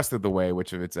walk the rest of the way,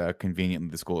 which it's conveniently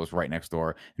the school is right next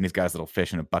door, and he's got his little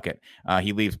fish in a bucket.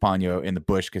 He leaves Ponyo in the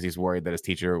bush because he's worried that his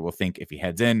teacher will think if he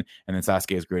heads in. And then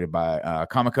Sasuke is greeted by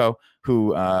Kamiko,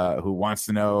 who wants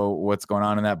to know what's going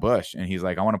on in that bush, and he's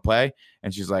like, "I want to play,"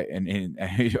 and she's like, and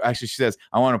actually she says,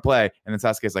 "I want to play," and then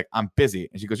Sasuke's like, "I'm busy,"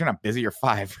 and she goes, "You're not busy, you're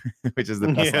 5," which is the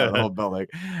best line of the whole build, like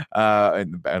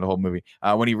in the whole movie.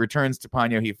 When he returns to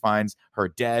Ponyo, he finds her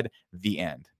dead. The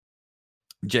end.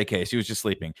 JK, she was just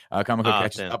sleeping. Kamiko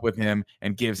catches up with him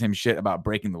and gives him shit about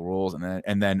breaking the rules,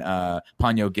 and then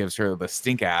Ponyo gives her the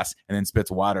stink ass and then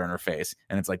spits water in her face,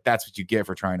 and it's like, that's what you get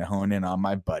for trying to hone in on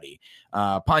my buddy.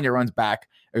 Sasuke runs back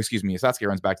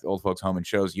to the old folks' home and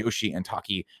shows Yoshi and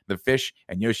Taki the fish,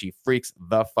 and Yoshi freaks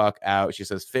the fuck out. She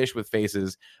says fish with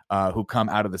faces who come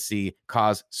out of the sea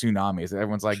cause tsunamis. And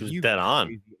everyone's like, you dead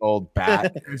on, old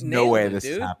bat. There's no way this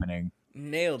is happening.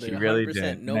 Nailed it. She 100%. Really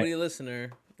did. Nobody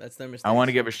listener. That's their mistake. I want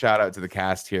to give a shout out to the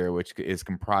cast here, which is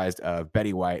comprised of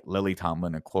Betty White, Lily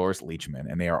Tomlin, and Cloris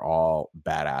Leachman, and they are all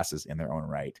badasses in their own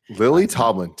right. Lily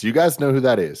Tomlin. Do you guys know who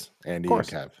that is? Andy and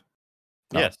Kev?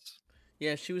 No. Yes.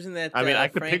 Yeah, she was in that. I mean, I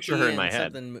could Frankie picture her in my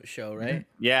head. Show, right?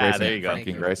 Yeah, Grace, there you go.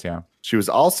 Frankie Grace, yeah. She was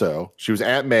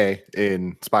Aunt May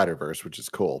in Spider-Verse, which is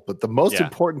cool. But the most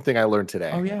important thing I learned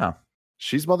today. Oh yeah,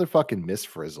 she's motherfucking Miss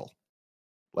Frizzle.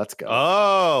 Let's go.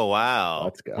 Oh wow.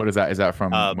 Let's go. What is that? Is that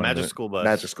from Magic School Bus?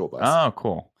 Magic School Bus. Oh,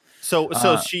 cool. So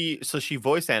she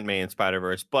voiced Aunt May in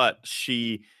Spider-Verse, but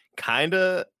she kind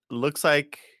of looks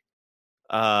like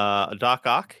Doc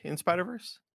Ock in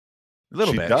Spider-Verse. A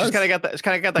little bit. She's kind of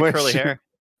got that curly hair.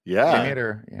 Yeah. They made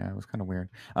her. Yeah, it was kind of weird.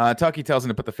 Tucky tells him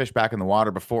to put the fish back in the water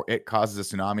before it causes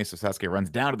a tsunami. So Sasuke runs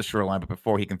down to the shoreline, but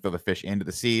before he can throw the fish into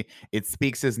the sea, it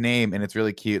speaks his name and it's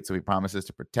really cute. So he promises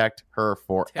to protect her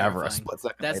forever. Terrifying. A split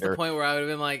second That's later, the point where I would have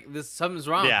been like, something's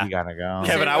wrong. Yeah. you gotta go.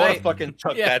 Kevin, I want to fucking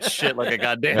chuck that shit like a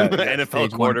goddamn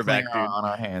NFL quarterback, dude. On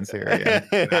our hands here.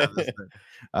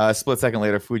 Yeah. Split second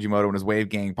later, Fujimoto and his wave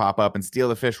gang pop up and steal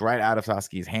the fish right out of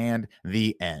Sasuke's hand.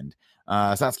 The end.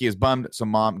 Sasuke is bummed, so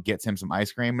mom gets him some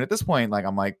ice cream. And at this point,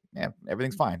 I'm like, yeah,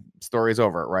 everything's fine. Story's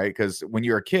over, right? Because when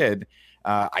you're a kid,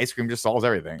 ice cream just solves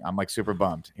everything. I'm like super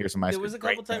bummed. Here's some ice cream. There was a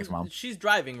couple times she's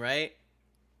driving, right?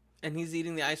 And he's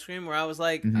eating the ice cream where I was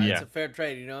like, it's a fair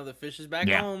trade. You know, the fish is back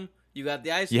home. You got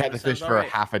the ice cream. You had the fish for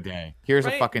half a day. Here's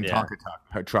a fucking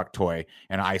Tonka truck toy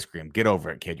and ice cream. Get over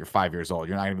it, kid. You're 5 years old.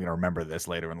 You're not even gonna remember this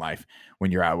later in life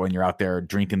when you're out there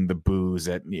drinking the booze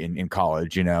in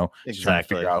college. You know, just trying to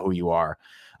figure out who you are.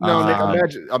 No,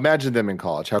 Nick, imagine them in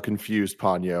college. How confused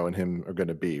Ponyo and him are going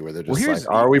to be. Where they're just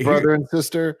are we brother and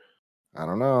sister? I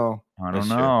don't know.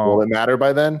 Will it matter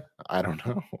by then? I don't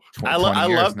know. 20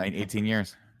 years, 18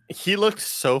 years. He looked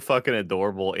so fucking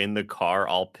adorable in the car,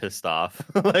 all pissed off.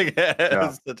 It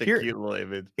was such a cute little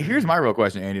image. Here's my real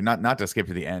question, Andy. Not to skip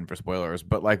to the end for spoilers,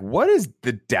 but what is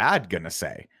the dad gonna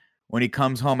say when he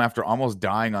comes home after almost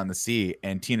dying on the sea?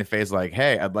 And Tina Fey's like,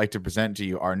 "Hey, I'd like to present to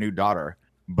you our new daughter,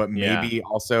 but maybe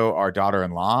also our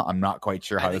daughter-in-law." I'm not quite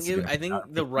sure how this is. I think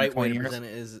the right way to present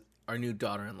it is our new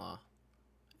daughter-in-law.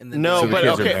 No, but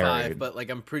okay, but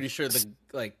I'm pretty sure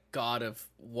the god of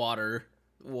water.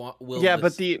 But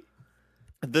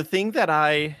the thing that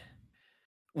I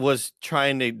was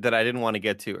that I didn't want to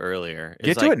get to earlier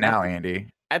is get to it now, Andy.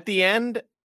 At the end,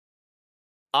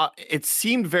 it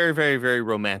seemed very, very, very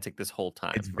romantic this whole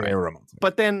time. It's very romantic.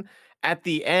 But then at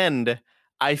the end,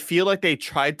 I feel like they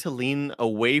tried to lean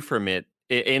away from it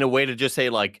in a way to just say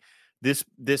this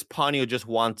Ponyo just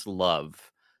wants love.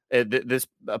 This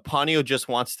Ponyo just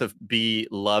wants to be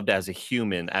loved as a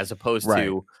human as opposed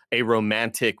to a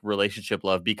romantic relationship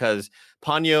love, because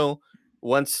Ponyo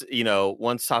once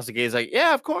Sasuke is like,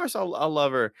 yeah, of course I'll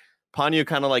love her, Ponyo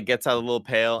kind of gets out a little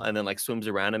pail and then swims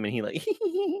around him and he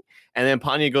and then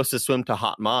Ponyo goes to swim to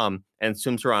Hot Mom and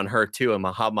swims around her too, and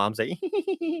my Hot Mom's like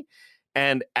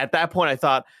and at that point I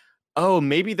thought, oh,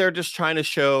 maybe they're just trying to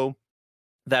show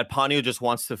that Ponyo just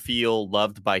wants to feel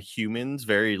loved by humans,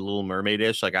 very Little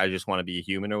Mermaid-ish, I just want to be a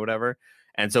human or whatever.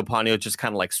 And so Ponyo just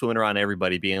kind of swimming around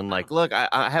everybody, being like, look,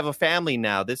 I have a family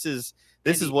now. This is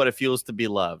what it feels to be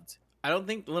loved. I don't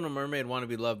think Little Mermaid wanted to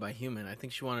be loved by human. I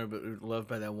think she wanted to be loved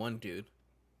by that one dude,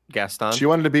 Gaston. She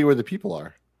wanted to be where the people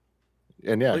are.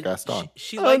 And Gaston.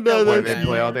 She liked that one guy. They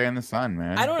play all day in the sun,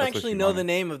 man. I don't actually know the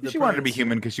name of the. She wanted to be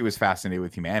human because she was fascinated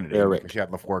with humanity. Eric. She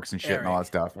had the forks and shit and all that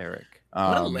stuff. Eric.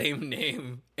 What a lame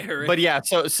name, Eric. But yeah,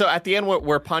 so at the end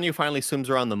where Ponyo finally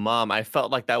swims around the mom, I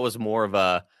felt like that was more of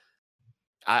a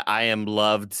I am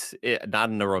loved, not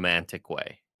in a romantic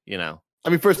way, you know. I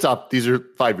mean, first off, these are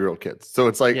 5-year-old kids, so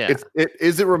it's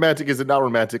is it romantic? Is it not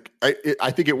romantic?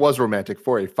 I think it was romantic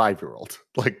for a 5-year-old.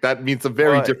 That means a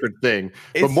very different thing.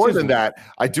 But more than that,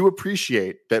 I do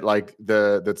appreciate that.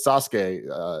 That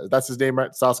Sasuke, that's his name,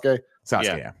 right? Sasuke.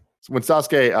 Yeah. When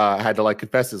Sasuke had to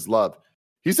confess his love,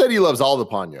 he said he loves all the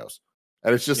Ponyos,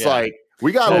 and it's just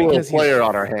we got a little player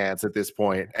on our hands at this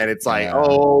point, and it's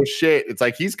oh shit! It's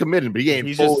he's committed, but he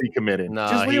ain't fully committed. No,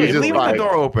 just leave the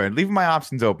door open. Leave my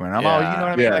options open. I'm always, you know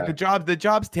what I mean? The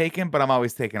job's taken, but I'm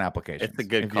always taking applications. It's a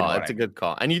good call. It's a good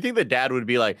call. And you think the dad would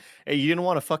be like, "Hey, you didn't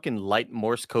want to fucking light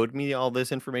Morse code me all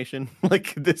this information?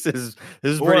 This is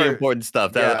pretty important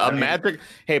stuff.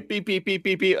 Hey, beep beep beep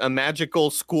beep beep. A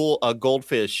magical school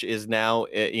goldfish is now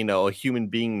a human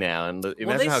being now, and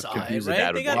imagine how confused the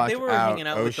dad would be. They were hanging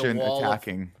out with the wall.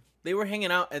 They were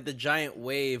hanging out at the giant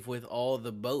wave with all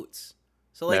the boats.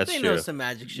 So they know some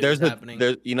magic shit is happening.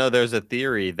 There's a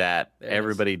theory that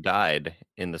everybody died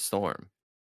in the storm,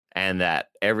 and that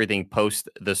everything post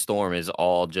the storm is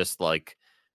all just the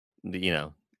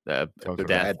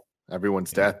death.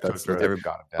 Everyone's death. That's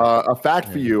a fact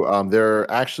for you. They're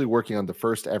actually working on the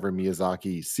first ever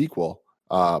Miyazaki sequel,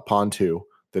 Pon 2,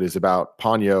 that is about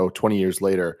Ponyo 20 years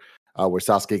later, where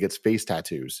Sasuke gets face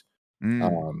tattoos.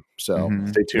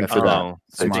 Stay tuned for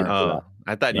that.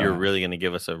 I thought you were really going to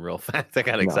give us a real fact. I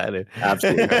got excited.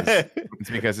 Absolutely. It's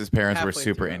because his parents were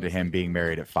super into him being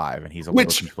married at 5, and he's a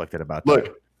little conflicted about that.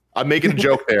 Look, I'm making a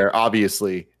joke there,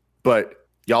 obviously, but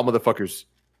y'all motherfuckers,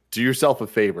 do yourself a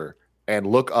favor and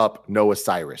look up Noah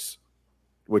Cyrus,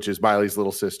 which is Miley's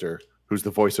little sister, who's the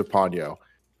voice of Ponyo.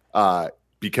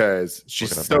 because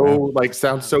she's so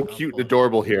sounds so cute and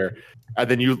adorable here. And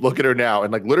then you look at her now,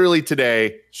 and literally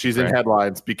today, she's in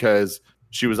headlines because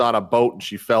she was on a boat and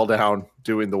she fell down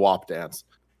doing the WAP dance.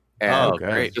 And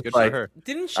great! Good for her.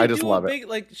 Didn't she do a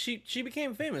big she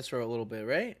became famous for a little bit,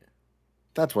 right?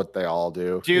 That's what they all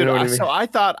do, dude. So I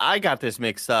thought I got this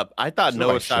mixed up. I thought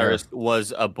Noah Cyrus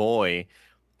was a boy,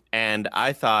 and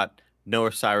I thought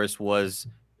Noah Cyrus was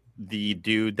the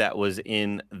dude that was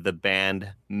in the band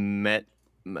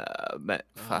what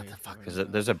the fuck is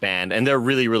it? There's a band, and they're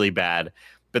really, really bad,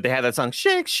 but they had that song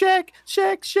 "Shake, Shake,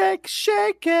 Shake, Shake,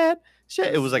 Shake It."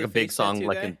 It was like a big song,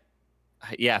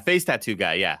 face tattoo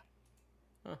guy, yeah.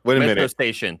 Wait a Metro minute.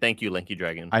 Station. Thank you, Linky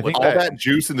Dragon. I think all that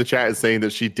juice in the chat is saying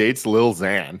that she dates Lil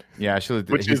Xan. Yeah, he's like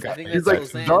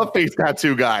the face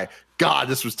tattoo guy. God,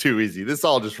 this was too easy. This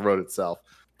all just wrote itself.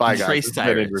 Bye, guys. Trace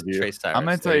Cyrus. I'm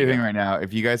going to tell you a thing right now.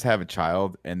 If you guys have a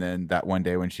child, and then that one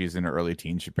day when she's in her early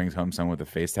teens, she brings home someone with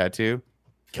a face tattoo,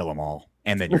 kill them all.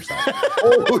 And then yourself.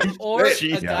 Or a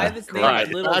guy that's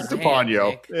named Little Back to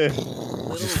Ponyo.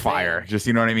 Just fire. Just,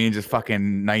 you know what I mean? Just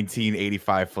fucking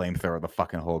 1985 flamethrower the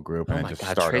fucking whole group. And just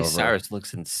start Trace over. Cyrus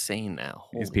looks insane now.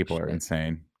 These people are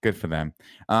insane. Good for them.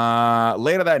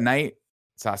 Later that night,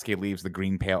 Sasuke leaves the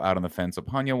green pail out on the fence, so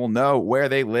Ponyo will know where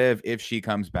they live if she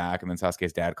comes back. And then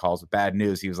Sasuke's dad calls with bad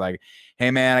news. He was like,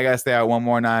 hey, man, I got to stay out one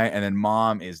more night. And then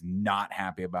mom is not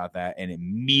happy about that and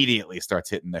immediately starts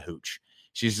hitting the hooch.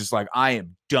 She's just like, I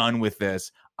am done with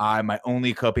this. My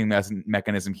only coping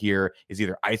mechanism here is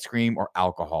either ice cream or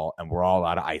alcohol, and we're all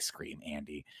out of ice cream,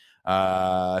 Andy.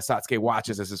 Sasuke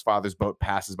watches as his father's boat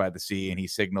passes by the sea, and he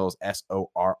signals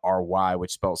SORRY,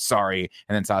 which spells sorry.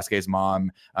 And then Sasuke's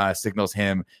mom signals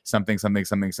him something, which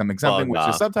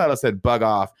the subtitle said bug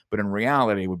off, but in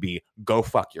reality would be go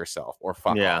fuck yourself or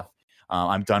fuck off.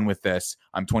 I'm done with this.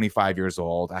 I'm 25 years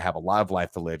old. I have a lot of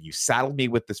life to live. You saddled me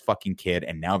with this fucking kid,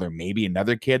 and now there may be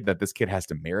another kid that this kid has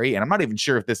to marry. And I'm not even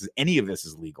sure if any of this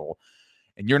is legal.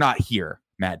 And you're not here,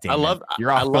 Matt Damon. You're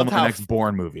off filming the next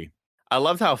Bourne movie. I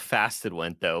loved how fast it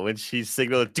went, though, when she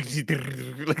signaled,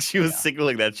 like she was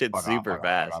signaling that shit super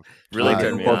fast. Really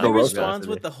turned me on. The response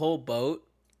with the whole boat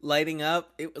lighting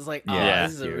up, it was like,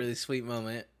 this is a really sweet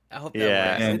moment. I hope that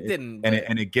works. And it didn't.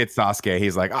 And it gets Sasuke.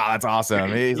 He's like, that's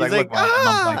awesome. He's like, look,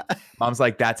 mom's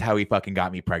like, that's how he fucking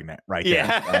got me pregnant right there.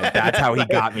 That's how he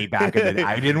got me back.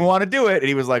 I didn't want to do it. And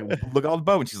he was like, look at all the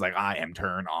boat. And she's like, I am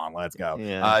turned on. Let's go.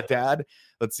 Dad,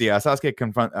 let's see.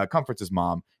 Sasuke comforts his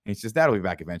mom. And he says, Dad will be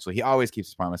back eventually. He always keeps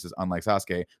his promises, unlike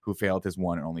Sasuke, who failed his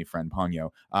one and only friend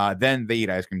Ponyo. Then they eat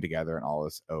ice cream together and all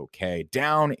is okay.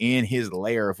 Down in his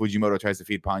lair, Fujimoto tries to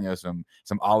feed Ponyo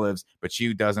some olives, but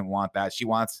she doesn't want that. She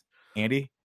wants, Andy,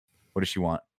 what does she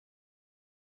want?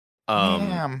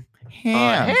 Ham.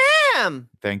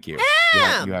 Thank you.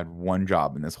 You had one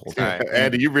job in this whole time.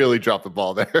 Andy, you really dropped the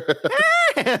ball there.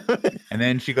 And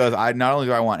then she goes, not only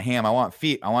do I want ham, I want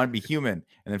feet. I want to be human.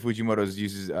 And then Fujimoto's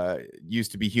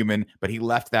used to be human, but he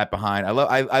left that behind.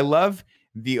 I love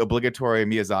the obligatory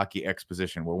Miyazaki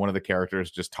exposition where one of the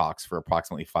characters just talks for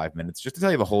approximately 5 minutes just to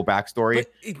tell you the whole backstory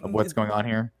of what's going on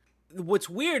here. What's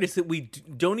weird is that we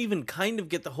don't even kind of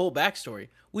get the whole backstory.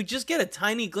 We just get a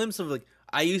tiny glimpse of like,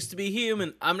 I used to be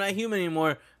human. I'm not human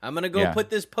anymore. I'm going to go put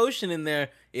this potion in there.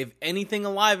 If anything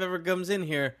alive ever comes in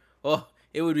here,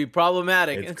 it would be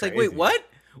problematic. It's crazy. Like, wait, what?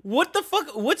 What the fuck?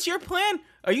 What's your plan?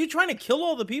 Are you trying to kill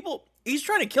all the people? He's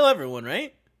trying to kill everyone,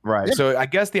 right? Right. Yeah. So I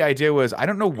guess the idea was, I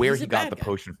don't know where he got the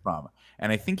potion from.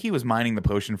 And I think he was mining the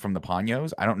potion from the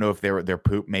Ponyos. I don't know if their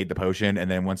poop made the potion.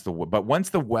 And then once the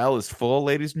well is full,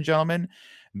 ladies and gentlemen,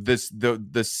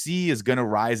 the sea is going to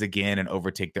rise again and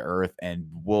overtake the earth and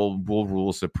will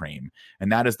rule supreme.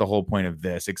 And that is the whole point of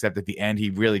this, except at the end,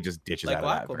 he really just ditches out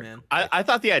of that. I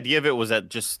thought the idea of it was that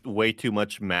just way too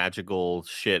much magical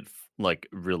shit like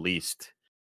released.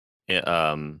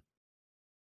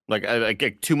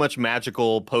 Like too much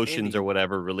magical potions or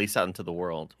whatever released out into the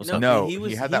world.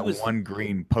 He had that one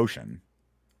green potion.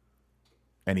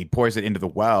 And he pours it into the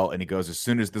well, and he goes, as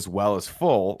soon as this well is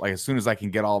full, like as soon as I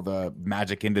can get all the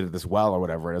magic into this well or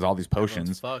whatever, it has all these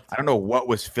potions. I don't know what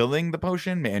was filling the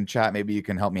potion. In chat, maybe you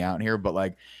can help me out here. But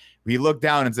like, he looked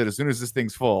down and said, as soon as this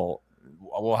thing's full,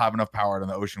 we'll have enough power and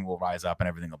the ocean will rise up and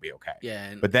everything will be okay.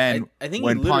 Yeah. But then I think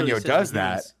when Ponyo does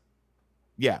that,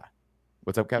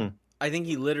 what's up, Kevin? I think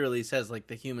he literally says like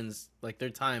the humans, like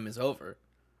their time is over.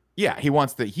 Yeah, he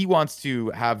wants to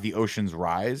have the oceans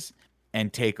rise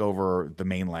and take over the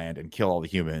mainland and kill all the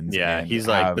humans. Yeah, he's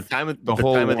like the time of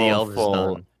the elves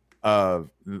full of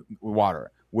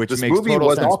water, which makes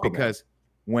total sense because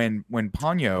when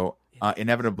Ponyo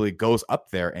inevitably goes up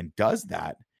there and does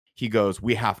that, he goes,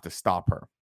 "We have to stop her."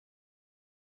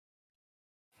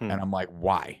 And I'm like,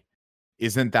 why?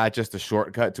 Isn't that just a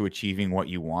shortcut to achieving what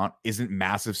you want? Isn't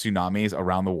massive tsunamis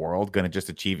around the world going to just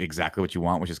achieve exactly what you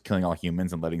want, which is killing all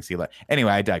humans and letting sea life?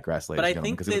 Anyway, I digress, ladies and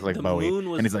gentlemen, because it looks like Bowie,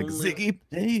 and he's like, Ziggy,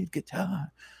 play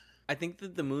guitar. I think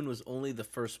that the moon was only the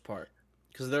first part,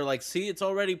 because they're like, see, it's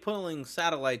already pulling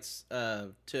satellites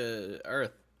to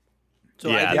Earth. So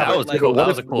yeah, that was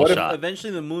a cool shot.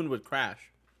 Eventually, the moon would crash.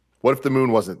 What if the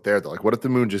moon wasn't there, though? Like, what if the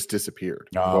moon just disappeared?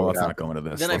 Oh, let's not go into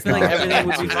this. Then I feel like everything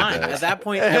would be fine. At that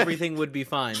point, everything would be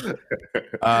fine.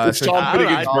 It's Sean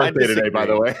Finnegan's birthday today, by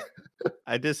the way.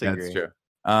 I disagree.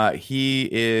 That's true. He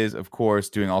is, of course,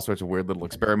 doing all sorts of weird little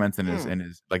experiments and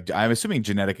is like, I'm assuming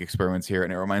genetic experiments here,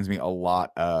 and it reminds me a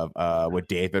lot of what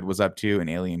David was up to in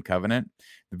Alien Covenant.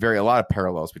 A lot of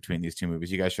parallels between these two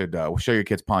movies. You guys should show your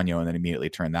kids Ponyo and then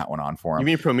immediately turn that one on for them. You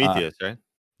mean Prometheus, right?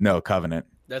 No, Covenant.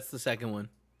 That's the second one.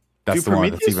 That's the one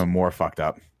that's even more fucked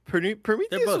up.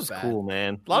 Prometheus was cool,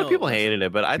 man. A lot of people hated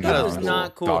it, but I thought it was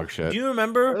not cool. Dog shit. Do you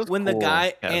remember when the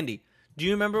guy, Andy, do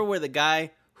you remember where the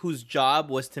guy whose job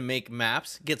was to make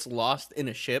maps gets lost in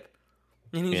a ship?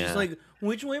 And he's just like,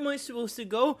 which way am I supposed to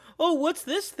go? Oh, what's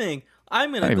this thing?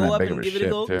 I'm going to go up and give it a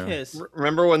go kiss.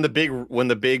 Remember when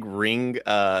the big ring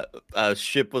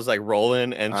ship was like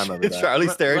rolling and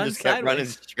Charlize Theron just kept running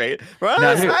straight? Run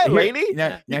lady.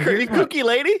 You cookie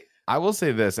lady. I will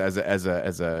say this as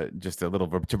a just a little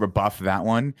to rebuff that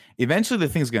one. Eventually, the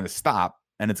thing's going to stop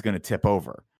and it's going to tip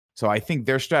over. So I think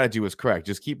their strategy was correct.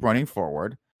 Just keep running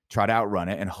forward, try to outrun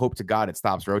it, and hope to God it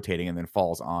stops rotating and then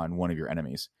falls on one of your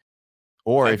enemies.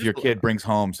 Or if your kid brings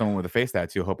home someone with a face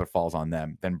tattoo, hope it falls on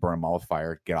them. Then burn them all with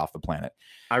fire. Get off the planet.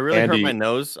 I really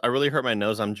hurt my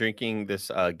nose. I'm drinking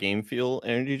this Game Fuel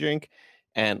energy drink,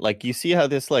 and like you see how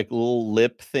this like little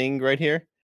lip thing right here.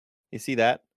 You see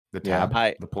that? The tab,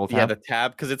 the pull tab? Yeah, the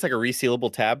tab, because it's like a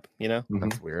resealable tab, you know?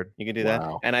 That's weird. You can do that.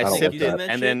 And I sipped it,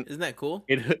 and then... Isn't that cool?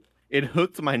 It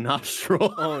hooked my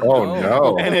nostril. Oh,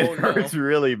 no. And it hurts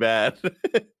really bad.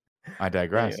 I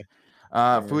digress.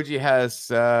 Fuji has,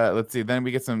 let's see, then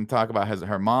we get some talk about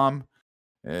her mom.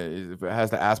 Has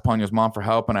to ask Ponyo's mom for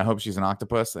help, and I hope she's an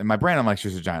octopus. In my brain, I'm like,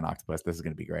 she's a giant octopus. This is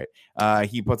going to be great.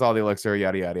 He puts all the elixir,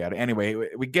 yada, yada, yada. Anyway,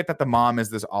 we get that the mom is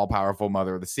this all-powerful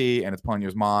mother of the sea, and it's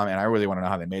Ponyo's mom, and I really want to know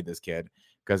how they made this kid,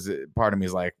 because part of me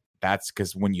is like, that's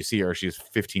because when you see her, she's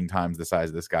 15 times the size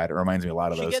of this guy. It reminds me a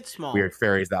lot of those weird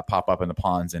fairies that pop up in the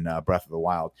ponds in Breath of the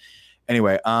Wild.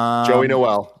 Anyway. Joey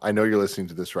Noel, I know you're listening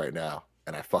to this right now,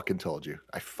 and I fucking told you.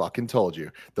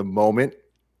 The moment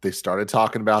they started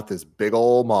talking about this big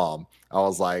old mom, I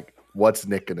was like, what's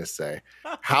Nick going to say?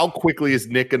 How quickly is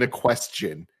Nick going to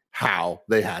question how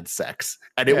they had sex?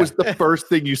 And it was the first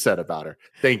thing you said about her.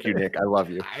 Thank you, Nick. I love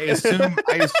you. I assume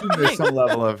there's some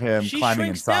level of him climbing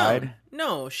inside. Down.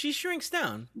 No, she shrinks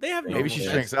down. They have maybe she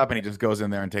shrinks up and he just goes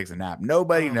in there and takes a nap.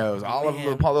 Nobody knows. All of the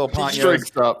little Ponyos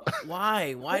shrinks up.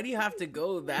 Why? Why do you have to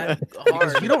go that hard?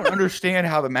 Because you don't understand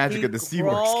how the magic of the sea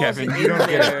works, Kevin. You don't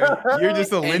get it. You're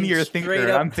just a linear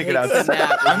thinker. I'm thinking outside.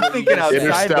 I'm thinking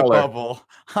outside the bubble.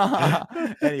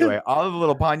 Anyway, all of the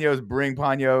little Ponyos bring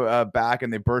Ponyo back,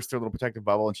 and they burst her little protective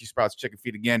bubble, and she sprouts chicken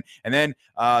feet again. And then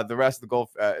the rest of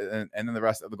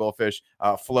the goldfish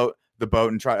flood the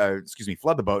boat and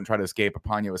flood the boat and try to escape.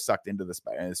 Ponyo is sucked into the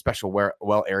special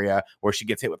well area where she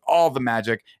gets hit with all the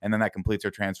magic, and then that completes her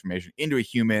transformation into a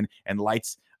human and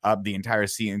lights up the entire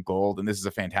sea in gold. And this is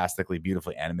a fantastically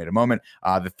beautifully animated moment.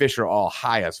 The fish are all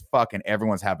high as fuck, and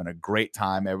everyone's having a great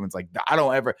time. Everyone's like,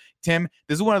 Tim,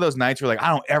 this is one of those nights where like, I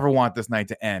don't ever want this night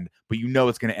to end, but you know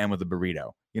it's going to end with a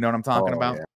burrito. You know what I'm talking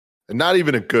about? Yeah. And not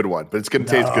even a good one, but it's going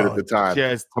to taste good at the time.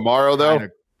 Tomorrow, though.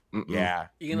 Yeah.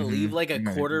 You're going to leave like a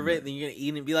quarter of it, then you're going to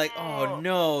eat and be like, oh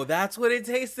no, that's what it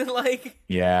tasted like?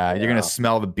 Yeah, you're going to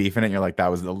smell the beef in it, and you're like, that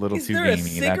was a little too gamey.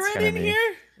 Is there a cigarette in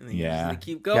here? Yeah,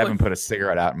 keep going. Kevin put a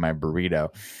cigarette out in my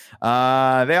burrito.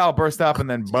 They all burst up, and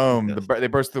then boom, they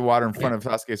burst through the water in front of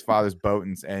Sasuke's father's boat,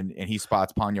 and he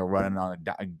spots Ponyo running on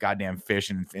a goddamn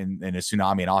fish in a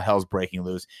tsunami, and all hell's breaking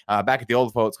loose. Back at the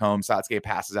old folks' home, Sasuke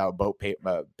passes out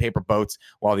paper boats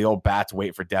while the old bats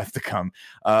wait for death to come.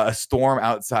 A storm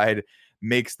outside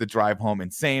makes the drive home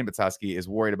insane, but Sasuke is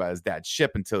worried about his dad's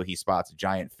ship until he spots a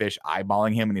giant fish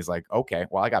eyeballing him, and he's like, okay,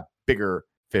 well, I got bigger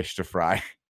fish to fry.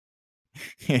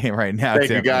 Right now. Thank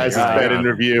you guys. It's been in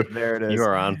review. There it is. You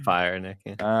are on fire, Nick.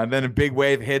 Then a big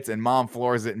wave hits and mom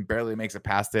floors it and barely makes it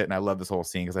past it. And I love this whole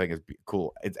scene because I think it's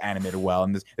cool. It's animated well.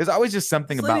 And there's always just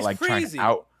something about like crazy. Trying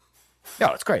to out. No,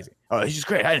 it's crazy. Oh, she's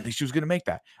great. I didn't think she was going to make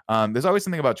that. There's always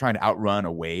something about trying to outrun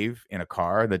a wave in a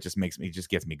car that just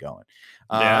gets me going.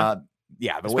 Yeah.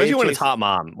 The especially when it's hot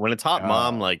mom. When it's hot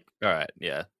mom, like, all right,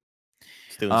 yeah.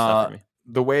 It's doing stuff for me.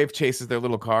 the wave chases their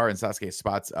little car, and Sasuke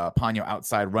spots Ponyo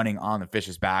outside running on the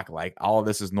fish's back. Like, all of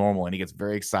this is normal, and he gets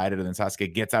very excited. And then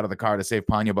Sasuke gets out of the car to save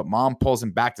Ponyo, but Mom pulls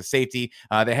him back to safety.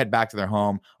 They head back to their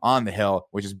home on the hill,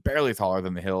 which is barely taller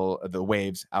than the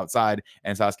waves outside.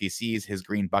 And Sasuke sees his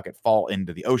green bucket fall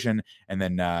into the ocean. And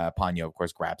then Ponyo, of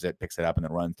course, grabs it, picks it up, and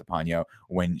then runs to Ponyo.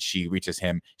 When she reaches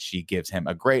him, she gives him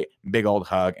a great big old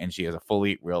hug, and she is a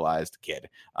fully realized kid.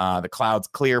 The clouds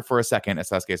clear for a second as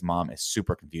Sasuke's mom is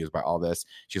super confused by all this.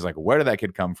 She's like, where did that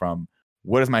kid come from?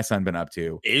 What has my son been up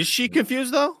to? Is she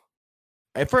confused though?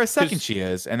 And for a second she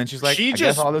is, and then she's like, she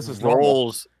just all this is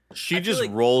rolls. She just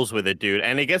rolls with it, dude.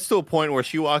 And it gets to a point where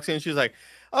she walks in and she's like,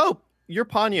 oh, you're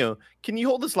Ponyo. Can you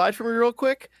hold this light for me real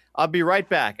quick? I'll be right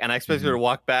back. And I expect her to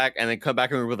walk back and then come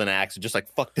back with an axe and just like,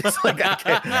 fuck this. Like, I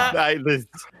can't. There's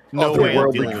no way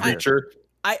I'm dealing with creature.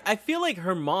 I feel like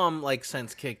her mom like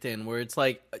sense kicked in where it's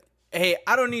like, hey,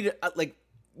 I don't need to, like,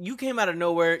 you came out of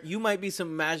nowhere. You might be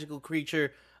some magical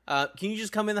creature. Can you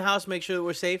just come in the house, make sure that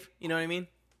we're safe? You know what I mean?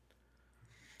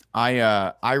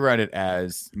 I read it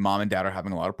as mom and dad are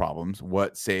having a lot of problems.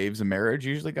 What saves a marriage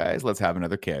usually, guys? Let's have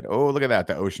another kid. Oh, look at that.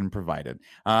 The ocean provided.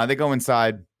 They go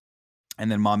inside. And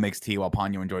then mom makes tea while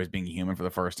Ponyo enjoys being a human for the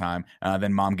first time.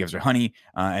 Then mom gives her honey.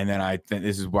 And then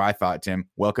this is where I thought, Tim,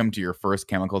 welcome to your first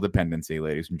chemical dependency,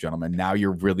 ladies and gentlemen. Now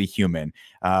you're really human.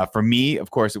 For me,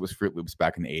 of course, it was Fruit Loops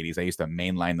back in the 80s. I used to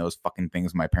mainline those fucking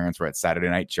things. My parents were at Saturday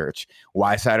night church.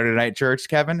 Why Saturday night church,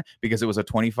 Kevin? Because it was a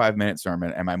 25-minute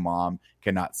sermon and my mom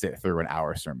cannot sit through an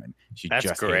hour sermon. That's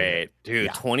just great, dude.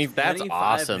 Yeah. That's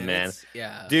awesome, minutes. Man.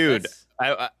 Yeah, dude.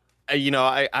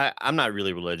 I'm not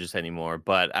really religious anymore,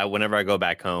 but whenever I go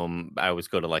back home, I always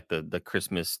go to like the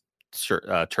Christmas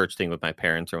church thing with my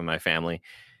parents or with my family.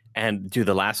 And dude,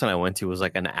 the last one I went to was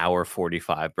like an hour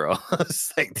 45, bro. I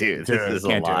was like, dude, this is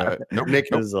a lot. Nick,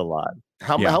 this is a lot.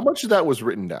 How much of that was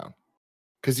written down?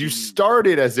 Because you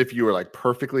started as if you were like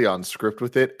perfectly on script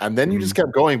with it, and then you just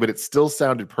kept going, but it still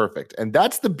sounded perfect. And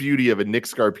that's the beauty of a Nick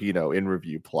Scarpino in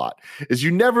review plot, is you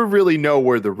never really know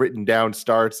where the written down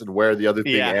starts and where the other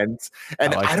thing ends.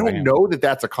 And I don't know that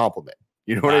that's a compliment.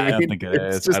 You know what I mean? I don't think it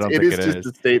is. It is just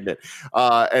a statement.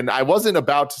 And I wasn't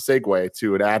about to segue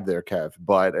to an ad there, Kev,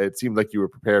 but it seemed like you were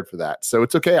prepared for that. So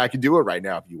it's okay. I can do it right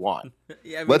now if you want.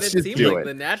 Yeah, I mean, let's just do it.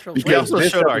 The natural. We also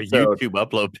showed our YouTube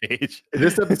upload page.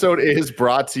 This episode is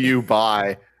brought to you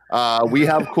by We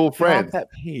Have Cool Friends. That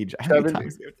page. How many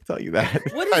times do I have to tell you that?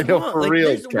 What is I know wrong? For like,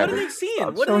 real. What are they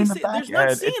seeing? What are they seeing? There's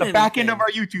not seeing It's the back end of our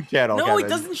YouTube channel. No, Kevin. It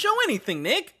doesn't show anything,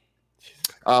 Nick.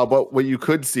 But what you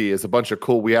could see is a bunch of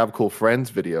cool We Have Cool Friends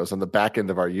videos on the back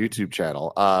end of our YouTube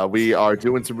channel. We are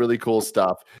doing some really cool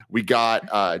stuff. We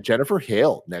got Jennifer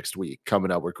Hale next week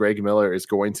coming up, where Greg Miller is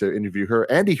going to interview her.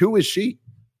 Andy, who is she?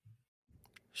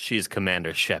 She's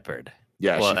Commander Shepard.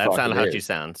 Yeah, well, that's not how she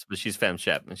sounds, but she's Fem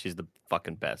Shep, and she's the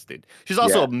fucking best, dude. She's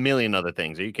also a million other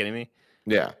things. Are you kidding me?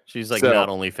 Yeah. She's like not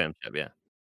only Fem Shep, yeah.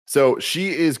 So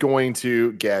she is going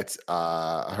to get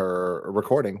her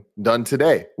recording done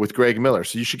today with Greg Miller.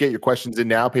 So you should get your questions in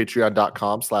now,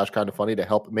 patreon.com/kindoffunny to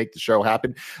help make the show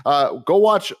happen. Go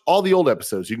watch all the old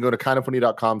episodes. You can go to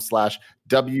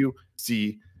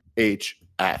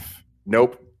kindoffunny.com/WCHF.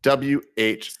 Nope.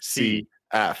 WHCF.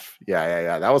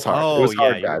 Yeah. That was hard. It was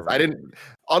hard, guys. Right. I didn't,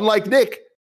 unlike Nick,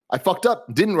 I fucked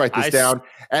up, didn't write this down.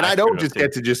 And I don't just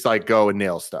get to just like go and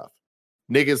nail stuff.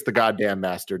 Nick is the goddamn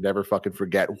master. Never fucking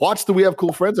forget. Watch the We Have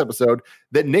Cool Friends episode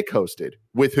that Nick hosted.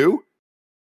 With who?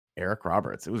 Eric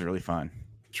Roberts. It was really fun.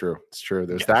 True. It's true.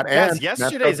 There's that. And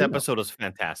yesterday's episode was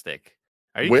fantastic.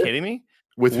 Are you kidding me?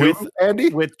 With who, Andy?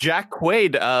 With Jack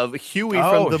Quaid of Huey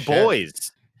from The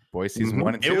Boys. Boys season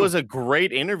 1 and 2. It was a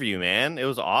great interview, man. It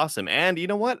was awesome. And you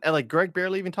know what? Like Greg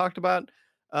barely even talked about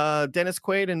Dennis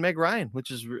Quaid and Meg Ryan, which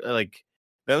is like,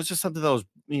 that was just something that was,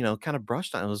 kind of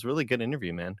brushed on. It was a really good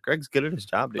interview, man. Greg's good at his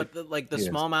job, dude. But the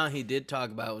small amount he did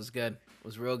talk about was good. It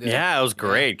was real good. Yeah, it was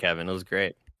great, Kevin. It was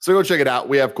great. So go check it out.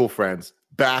 We Have Cool Friends.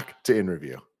 Back to in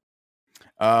review.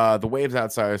 The waves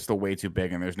outside are still way too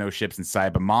big and there's no ships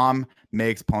inside, but mom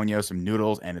makes Ponyo some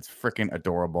noodles and it's freaking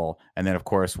adorable. And then, of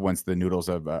course, once the noodles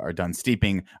are done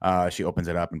steeping, she opens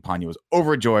it up and Ponyo is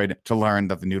overjoyed to learn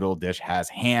that the noodle dish has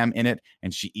ham in it,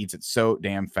 and she eats it so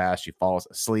damn fast she falls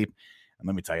asleep. And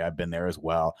let me tell you, I've been there as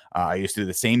well. I used to do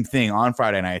the same thing on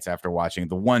Friday nights after watching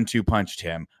the 1-2 punch,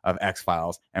 Tim, of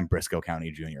X-Files and Briscoe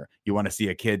County Jr. You want to see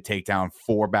a kid take down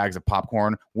 4 bags of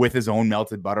popcorn with his own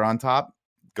melted butter on top?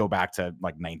 Go back to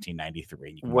like 1993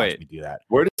 and you can watch me do that.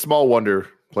 Where did Small Wonder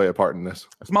play a part in this?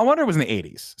 Small Wonder was in the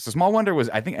 80s. So Small Wonder was,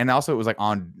 I think, and also it was like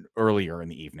on earlier in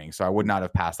the evening. So I would not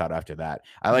have passed out after that.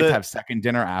 I like to have second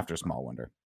dinner after Small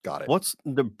Wonder. Got it. What's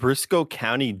the Briscoe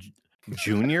County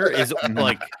Jr. is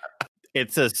like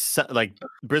It's like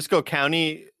Briscoe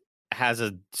County has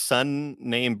a son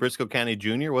named Briscoe County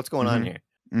Jr. What's going on here?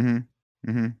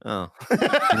 Oh.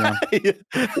 Yeah.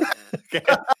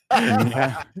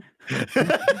 Yeah.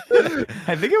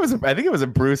 I think it was a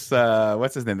Bruce.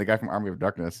 What's his name? The guy from Army of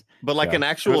Darkness. But like an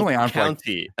actual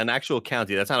county,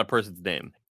 That's not a person's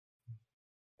name.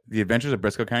 The Adventures of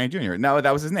Briscoe County Jr. No,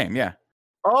 that was his name. Yeah.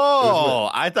 Oh,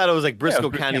 I thought it was like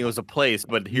Briscoe County was a place,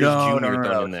 but here's Junior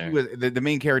thrown in there. The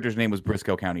main character's name was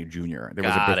Briscoe County Jr. There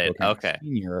was a Briscoe County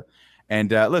Senior. And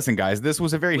listen, guys, this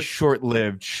was a very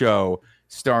short-lived show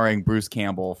starring Bruce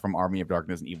Campbell from Army of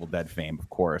Darkness and Evil Dead fame, of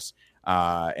course.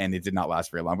 And it did not last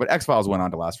very long. But X-Files went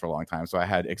on to last for a long time, so I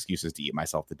had excuses to eat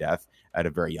myself to death at a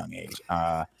very young age.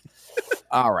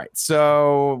 All right,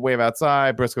 so Wave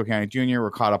Outside, Briscoe County Jr.,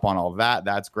 we're caught up on all of that.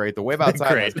 That's great. The Wave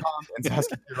Outside has come, and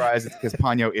Sasuke theorizes because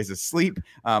Ponyo is asleep.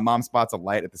 Mom spots a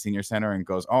light at the senior center and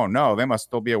goes, oh, no, they must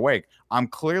still be awake.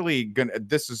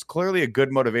 This is clearly a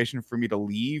good motivation for me to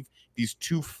leave these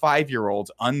 2 5-year-olds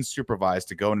unsupervised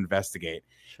to go and investigate.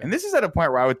 Sure. And this is at a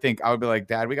point where I would be like,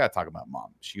 Dad, we got to talk about Mom.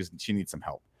 She needs some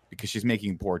help because she's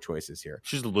making poor choices here.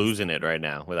 She's losing it right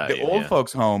now. Without the old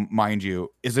folks' home, mind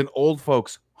you, is an old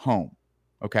folks' home.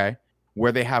 Okay,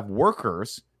 where they have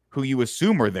workers who you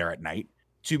assume are there at night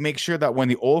to make sure that when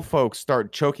the old folks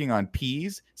start choking on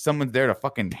peas, someone's there to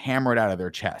fucking hammer it out of their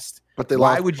chest. But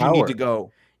why would you need to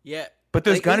go? Yeah, but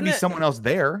there's got to be someone else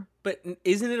there. But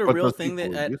isn't it a real thing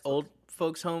that at old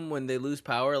folks' home when they lose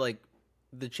power, like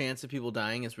the chance of people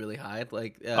dying is really high?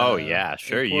 Like, oh yeah,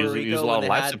 sure. You use a lot of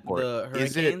life support.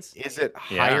 Is it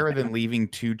higher than leaving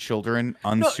 2 children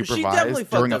unsupervised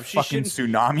during a fucking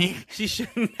tsunami? She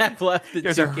shouldn't have left.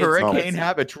 There's a hurricane,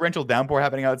 a torrential downpour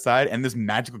happening outside, and this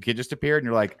magical kid just appeared, and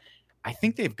you're like, I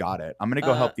think they've got it. I'm gonna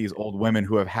go help these old women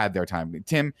who have had their time.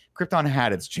 Tim, Krypton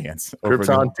had its chance.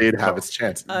 Krypton did have its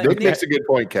chance. Nick makes a good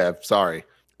point, Kev. Sorry,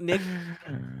 Nick.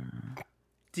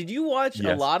 Did you watch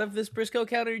a lot of this Briscoe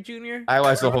County Jr.? I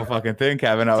watched the whole fucking thing,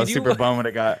 Kevin. I was super bummed when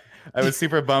it got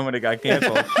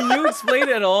canceled. Can you explain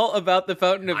at all about the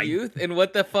Fountain of Youth and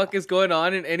what the fuck is going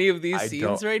on in any of these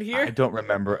scenes right here? I don't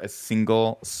remember a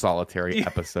single solitary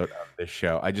episode of this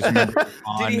show. I just remember.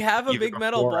 Did he have a big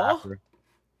metal ball?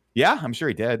 Yeah, I'm sure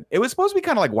he did. It was supposed to be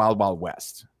kind of like Wild Wild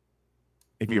West,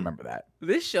 if you remember that.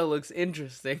 This show looks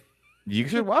interesting. You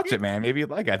should watch it, man. Maybe you'd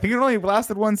like it. I think it only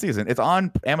lasted 1 season. It's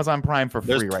on Amazon Prime for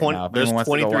free right now. There's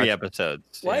 23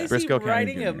 episodes. Why is he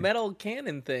writing a metal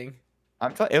cannon thing?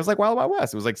 It was like Wild Wild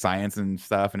West. It was like science and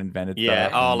stuff and invented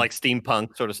stuff. Yeah, like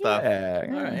steampunk sort of stuff. Yeah.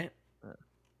 All right.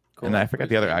 Cool. And I forgot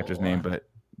the other actor's name, but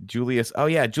Julius. Oh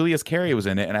yeah, Julius Carry was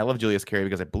in it, and I love Julius Carry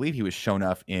because I believe he was shown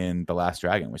up in The Last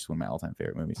Dragon, which is one of my all-time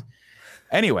favorite movies.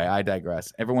 Anyway, I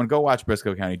digress. Everyone, go watch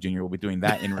Briscoe County Jr. We'll be doing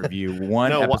that in review,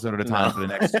 episode at a time for the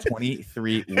next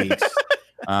 23 weeks.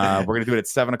 We're going to do it at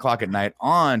 7 o'clock at night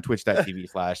on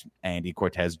twitch.tv/Andy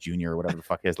Cortez Jr. or whatever the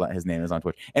fuck his name is on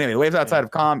Twitch. Anyway, the waves outside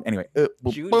of calm. Anyway,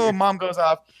 boom, Mom goes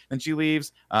off. Then she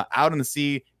leaves. Out in the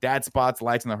sea, Dad spots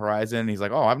lights on the horizon. He's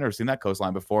like, oh, I've never seen that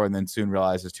coastline before. And then soon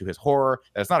realizes to his horror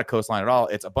that it's not a coastline at all.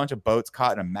 It's a bunch of boats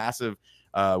caught in a massive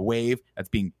wave that's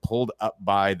being pulled up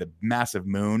by the massive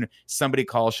moon. Somebody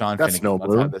call Sean Finnegan. No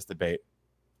Let's have this debate.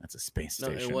 That's a space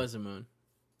station. No, it was a moon.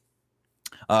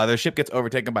 Their ship gets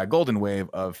overtaken by a golden wave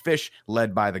of fish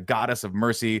led by the goddess of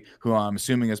mercy, who I'm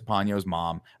assuming is Ponyo's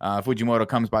mom. Fujimoto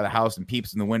comes by the house and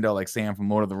peeps in the window like Sam from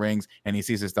Lord of the Rings, and he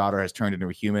sees his daughter has turned into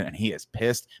a human, and he is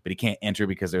pissed, but he can't enter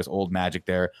because there's old magic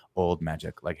there. Old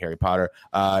magic, like Harry Potter.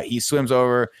 He swims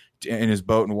over in his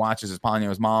boat and watches as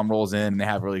Ponyo's mom rolls in, and they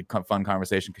have a really fun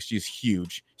conversation because she's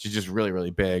huge. She's just really,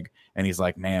 really big. And he's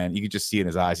like, man, you can just see in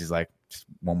his eyes. He's like, just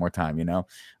one more time,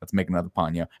 let's make another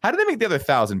Ponyo. How did they make the other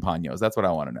 1,000 Ponyos? That's what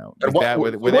I want to know.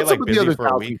 Were they like busy for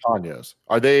a week? Ponyos?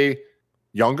 Are they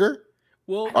younger?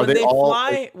 Well,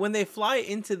 when they fly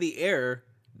into the air,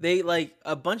 they like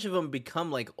a bunch of them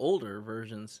become like older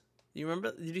versions. You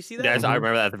remember? Did you see that? Yes, I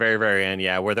remember that at the very, very end.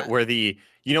 Yeah, where the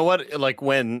you know what, like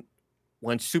when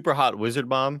Super Hot Wizard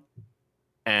Mom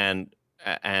and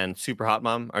Super Hot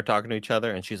Mom are talking to each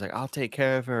other, and she's like, "I'll take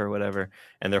care of her" or whatever,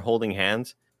 and they're holding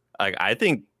hands. Like, I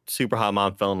think Super Hot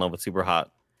Mom fell in love with Super Hot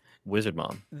Wizard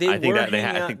Mom. They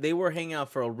were hanging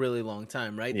out for a really long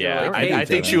time, right? Yeah, like, hey, I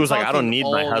think she was like, "I don't need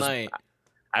my husband.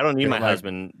 I don't need my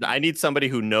husband. I need somebody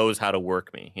who knows how to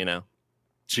work me." They're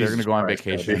gonna go on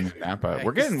vacation in Napa.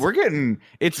 We're getting.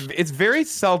 It's very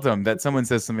seldom that someone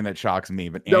says something that shocks me,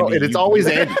 but Andy, it's always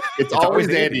Andy. It's always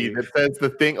Andy that says the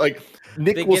thing. Like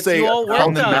Nick will say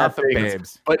from the mouth of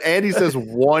babes, but Andy says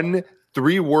 1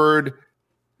 3-word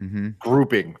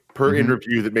grouping per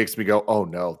interview that makes me go, "Oh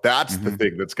no, that's the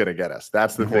thing that's gonna get us.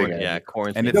 That's the thing." Yeah,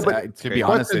 and it's to be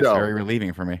honest, it's very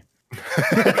relieving for me.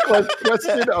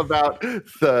 Question about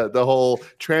the whole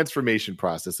transformation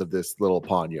process of this little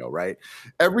Ponyo, right?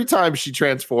 Every time she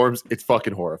transforms, it's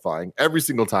fucking horrifying. Every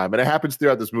single time. And it happens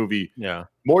throughout this movie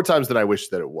more times than I wish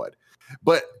that it would.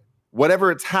 But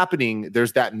whenever it's happening,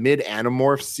 there's that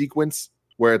mid-animorph sequence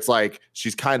where it's like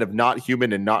she's kind of not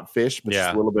human and not fish, but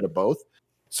just a little bit of both.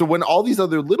 So when all these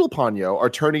other little Ponyo are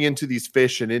turning into these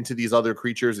fish and into these other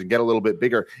creatures and get a little bit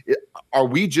bigger, are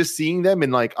we just seeing them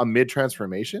in like a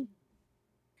mid-transformation?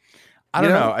 I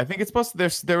don't know. I think it's supposed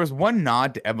to. There was one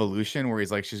nod to evolution where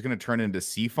he's like, she's going to turn into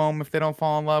sea foam if they don't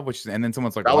fall in love. And then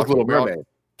someone's like, that was Little Mermaid.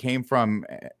 Came from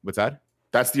what's that?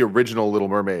 That's the original Little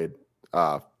Mermaid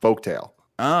folktale.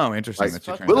 Oh, interesting.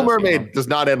 Like, Little Mermaid does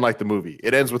not end like the movie.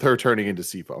 It ends with her turning into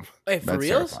sea foam. Wait, for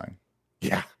real?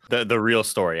 Yeah. The real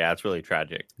story. Yeah, it's really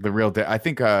tragic. The real. I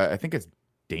think it's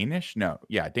Danish. No,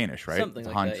 yeah, Danish, right? Something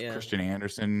like Hans that, yeah. Christian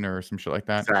Andersen or some shit like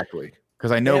that. Exactly.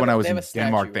 Because I know when I was in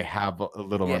Denmark, they have a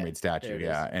Little Mermaid statue,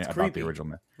 and it's about creepy. the original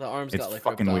myth. The arms it's got like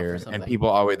fucking weird, and people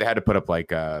always they had to put up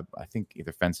like I think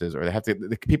either fences or they have to.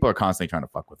 The people are constantly trying to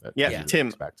fuck with it. Yeah.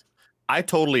 Tim, I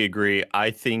totally agree.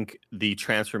 I think the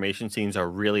transformation scenes are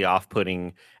really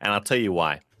off-putting, and I'll tell you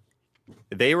why.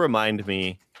 They remind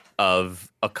me of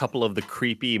a couple of the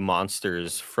creepy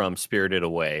monsters from Spirited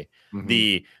Away.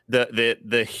 Mm-hmm.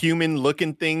 The human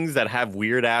looking things that have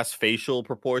weird ass facial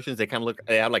proportions. They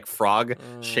have like frog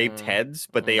shaped heads,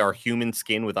 but they are human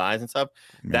skin with eyes and stuff.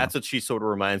 Yeah. That's what she sort of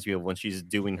reminds me of when she's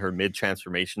doing her mid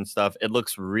transformation stuff. It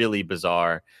looks really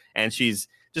bizarre, and she's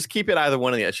just keep it either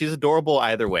one of the. She's adorable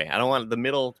either way. I don't want the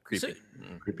middle creepy.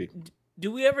 Creepy.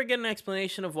 Do we ever get an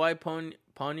explanation of why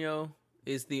Ponyo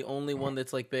is the only one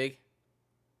that's like big?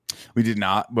 We did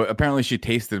not, but apparently she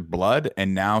tasted blood,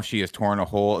 and now she has torn a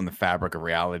hole in the fabric of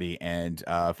reality. And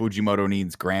Fujimoto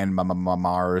needs Grandmama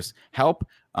Mars' help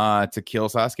to kill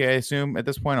Sasuke. I assume at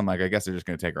this point, I'm like, I guess they're just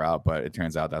going to take her out, but it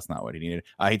turns out that's not what he needed.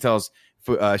 She tells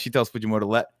Fujimoto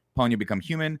let Ponyo become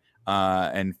human,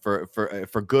 and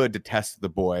for good to test the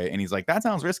boy. And he's like, that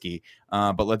sounds risky,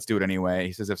 but let's do it anyway.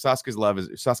 He says if Sasuke's love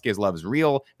is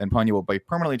real, then Ponyo will be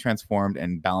permanently transformed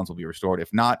and balance will be restored.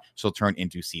 If not, she'll turn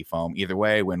into sea foam. Either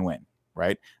way, win-win,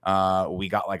 right? We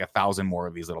got like 1,000 more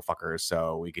of these little fuckers,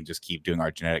 so we can just keep doing our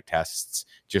genetic tests,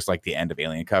 just like the end of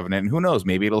Alien Covenant. And who knows,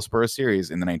 maybe it'll spur a series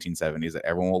in the 1970s that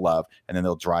everyone will love, and then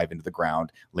they'll drive into the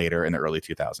ground later in the early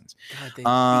 2000s. God,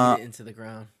 they beat it into the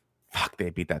ground. Fuck, they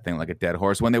beat that thing like a dead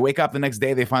horse. When they wake up the next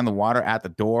day, they find the water at the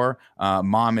door.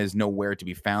 Mom is nowhere to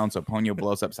be found, so Ponyo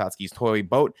blows up Satsuki's toy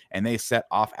boat, and they set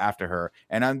off after her.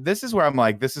 And this is where I'm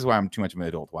like, this is why I'm too much of an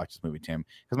adult to watch this movie, Tim.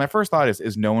 Because my first thought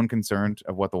is no one concerned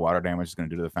of what the water damage is going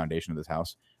to do to the foundation of this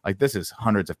house? Like, this is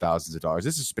hundreds of thousands of dollars.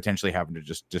 This is potentially having to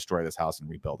just destroy this house and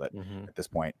rebuild it at this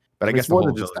point. But I guess it's more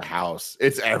than just the house.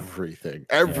 It's everything.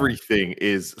 Everything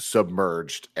is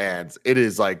submerged, and it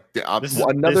is like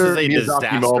another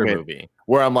Miyazaki moment movie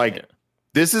where I'm like,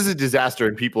 this is a disaster,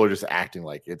 and people are just acting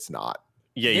like it's not.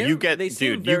 Yeah, you get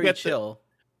chill.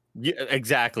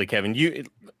 Exactly, Kevin.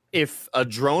 If a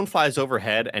drone flies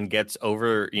overhead and gets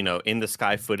over, in the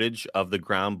sky footage of the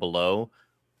ground below,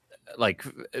 like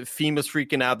FEMA's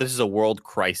freaking out. This is a world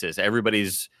crisis.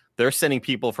 They're sending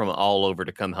people from all over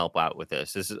to come help out with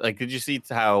this. This is like, did you see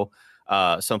how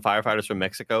some firefighters from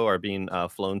Mexico are being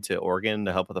flown to Oregon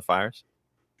to help with the fires?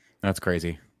 That's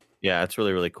crazy. Yeah, it's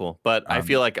really, really cool. But I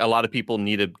feel like a lot of people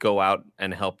need to go out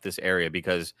and help this area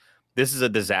because this is a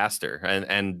disaster,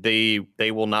 and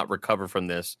they will not recover from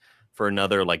this for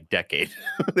another like decade.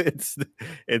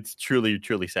 It's truly,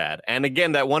 truly sad. And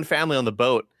again, that one family on the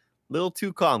boat, little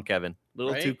too calm, Kevin.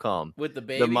 Too calm. With the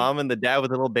baby? The mom and the dad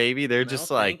with the little baby, they're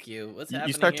just like, thank you. What's happening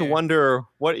you start to wonder,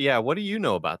 what do you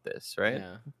know about this, right?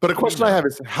 Yeah. But a question I have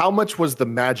is, how much was the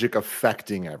magic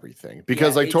affecting everything?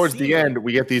 Because towards the end,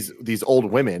 we get these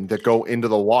old women that go into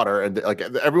the water, and like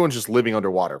everyone's just living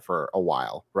underwater for a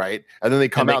while, right? And then they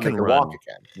come out and they can walk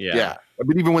again. Yeah. I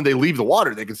mean, even when they leave the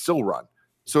water, they can still run.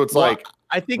 So it's I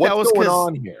think what's that was going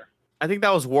on here? I think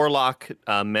that was Warlock,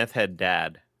 meth head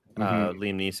dad.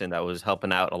 Liam Neeson that was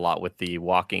helping out a lot with the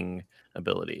walking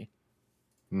ability,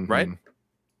 right?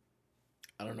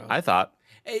 I don't know. I thought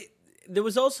there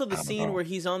was also the scene where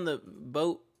he's on the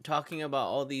boat talking about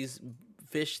all these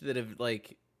fish that have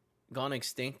like gone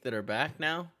extinct that are back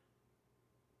now.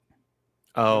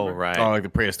 Oh, Remember? right. Oh, like the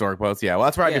prehistoric boats. Yeah. Well,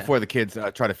 that's right Yeah. before the kids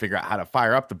try to figure out how to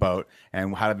fire up the boat.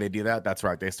 And how did they do that? That's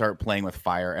right. They start playing with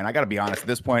fire. And I got to be honest, at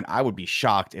this point, I would be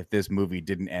shocked if this movie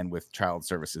didn't end with child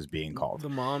services being called. The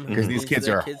mom, because these kids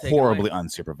are horribly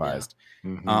unsupervised.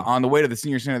 On the way to the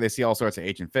senior center, they see all sorts of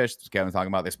ancient fish. Kevin's talking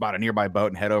about. They spot a nearby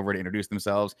boat and head over to introduce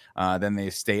themselves. Then they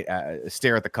stare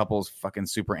at the couple's fucking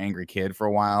super angry kid for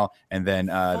a while, and then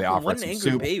they offer some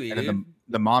soup. Baby, and then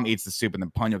the mom eats the soup, and then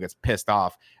Ponyo gets pissed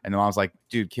off, and the mom's like,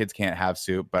 "Dude, kids can't have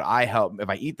soup, but I help. If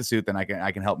I eat the soup, then I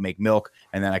can help make milk,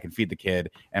 and then I can feed the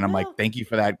kid." And I'm like, "Thank you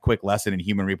for that quick lesson in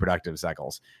human reproductive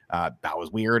cycles." That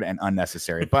was weird and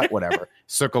unnecessary, but whatever.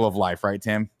 Circle of life, right,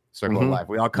 Tim? Circle of life.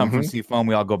 We all come from Seafoam.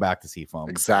 We all go back to Seafoam.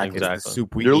 Exactly. It's the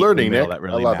soup we You're eat learning, Nick. that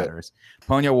really I love matters.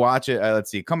 Ponyo, watch it. Let's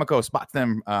see. Komako spots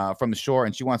them from the shore,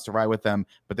 and she wants to ride with them,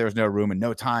 but there's no room and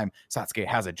no time. Satsuki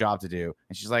has a job to do,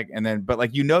 and she's like, but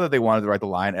like that they wanted to write the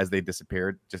line as they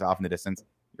disappeared just off in the distance.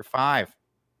 You're 5.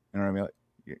 You know what I mean? Like,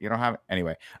 you don't have it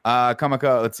anyway.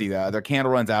 Komako, let's see. Their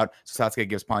candle runs out, so Satsuki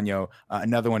gives Ponyo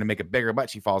another one to make it bigger,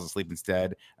 but she falls asleep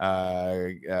instead.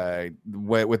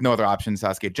 With no other option,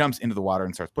 Satsuki jumps into the water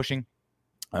and starts pushing.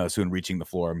 Soon reaching the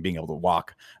floor and being able to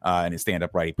walk and stand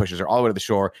upright. He pushes her all the way to the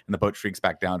shore, and the boat shrinks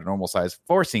back down to normal size,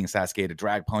 forcing Sasuke to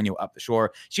drag Ponyo up the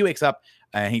shore. She wakes up,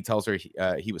 and he tells her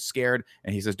he was scared,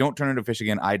 and he says, "Don't turn into a fish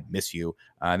again. I'd miss you."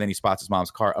 And then he spots his mom's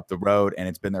car up the road, and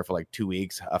it's been there for like 2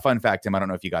 weeks. Fun fact, Tim, I don't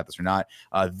know if you got this or not.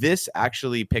 This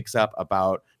actually picks up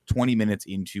about 20 minutes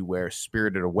into where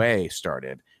Spirited Away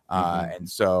started. And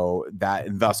so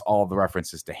thus all of the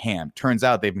references to ham. Turns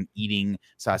out they've been eating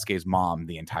Sasuke's mom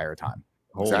the entire time.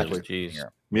 Exactly.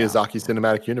 Miyazaki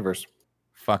cinematic universe.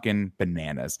 Fucking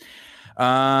bananas.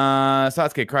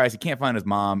 Sasuke cries. He can't find his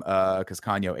mom because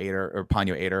Ponyo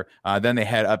ate her. Then they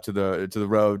head up to the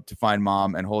road to find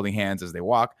mom, and holding hands as they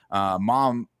walk.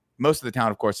 Most of the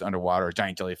town, of course, is underwater. A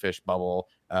giant jellyfish bubble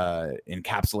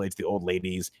encapsulates the old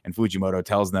ladies, and Fujimoto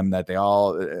tells them that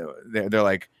they're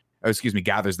like,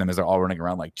 gathers them as they're all running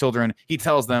around like children. He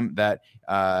tells them that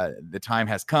the time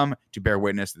has come to bear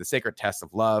witness to the sacred test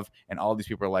of love. And all these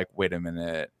people are like, wait a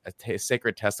minute, a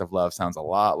sacred test of love sounds a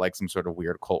lot like some sort of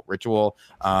weird cult ritual.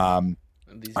 Are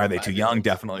they too young?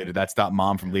 Definitely. Did that stop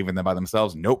mom from leaving them by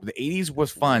themselves? Nope. The 80s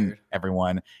was fun,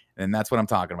 everyone. And that's what I'm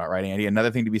talking about, right, Andy? Another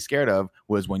thing to be scared of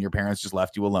was when your parents just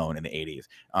left you alone in the 80s.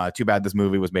 Too bad this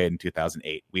movie was made in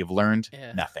 2008. We have learned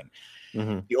nothing.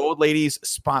 The old ladies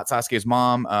spot Sasuke's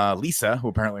mom, Lisa, who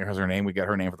apparently has her name. We get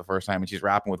her name for the first time, and she's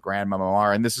rapping with Grandmama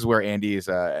Mar. And this is where Andy is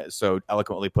so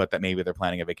eloquently put that maybe they're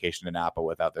planning a vacation to Napa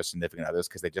without their significant others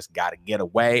because they just got to get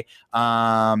away.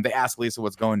 They ask Lisa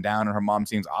what's going down, and her mom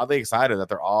seems oddly excited that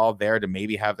they're all there to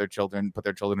maybe have put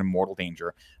their children in mortal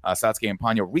danger. Sasuke and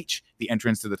Ponyo reach the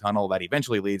entrance to the tunnel that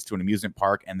eventually leads to an amusement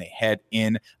park, and they head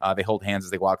in. They hold hands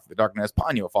as they walk through the darkness.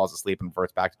 Ponyo falls asleep and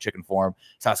reverts back to chicken form.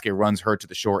 Sasuke runs her to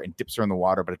the shore and dips her in the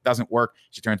water, but it doesn't work.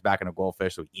 She turns back into a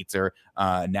goldfish, so he eats her.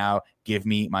 Now give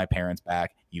me my parents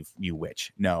back, you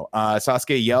witch. No.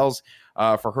 Sasuke yells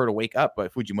for her to wake up,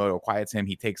 but Fujimoto quiets him.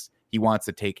 He wants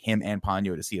to take him and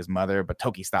Ponyo to see his mother, but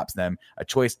Toki stops them. A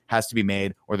choice has to be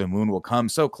made, or the moon will come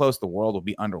so close the world will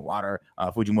be underwater.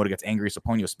 Fujimoto gets angry, so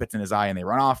Ponyo spits in his eye, and they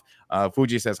run off.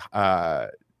 Fuji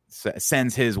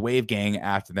sends his wave gang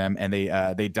after them, and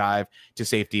they dive to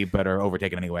safety, but are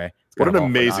overtaken anyway. What an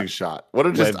amazing shot! What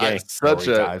a such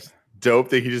a dope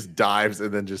thing. He just dives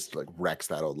and then just like wrecks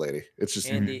that old lady. It's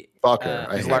just fuck her.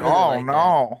 He's like, oh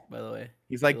no! By the way,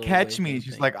 he's like, catch me.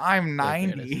 She's like, I'm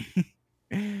 90.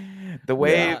 The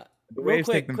wave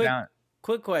take them down.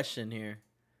 Quick question here.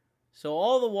 So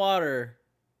all the water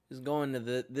is going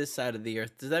to this side of the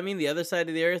earth. Does that mean the other side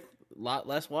of the earth a lot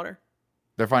less water?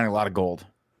 They're finding a lot of gold.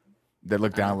 They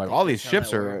look down like all these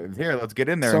ships are here. Let's get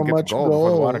in there and get the gold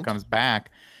before the water comes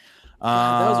back.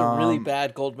 That was a really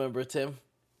bad gold member, Tim.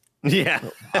 Yeah,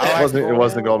 it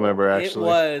wasn't a gold member actually.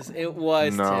 It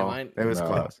was. No, Tim. It was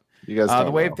close. You guys,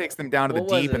 the wave takes them down to the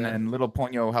deep, and then little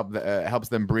Ponyo helps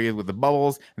them breathe with the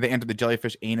bubbles. They enter the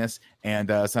jellyfish anus, and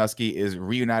Sasuke is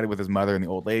reunited with his mother and the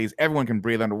old ladies. Everyone can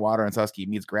breathe underwater, and Sasuke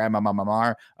meets Grandmama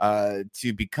Mamar.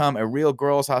 To become a real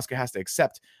girl, Sasuke has to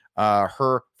accept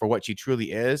her for what she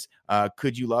truly is.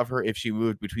 Could you love her if she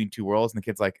moved between two worlds? And the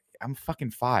kid's like, I'm fucking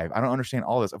 5. I don't understand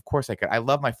all this. Of course I could. I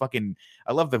love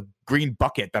the green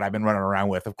bucket that I've been running around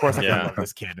with. Of course I can love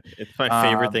this kid. It's my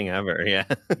favorite thing ever. Yeah.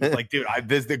 Like, dude,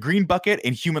 there's the green bucket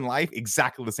in human life,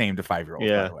 exactly the same to 5-year-olds,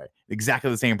 by the way.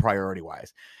 Exactly the same priority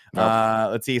wise.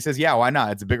 Nope. Let's see. He says, yeah, why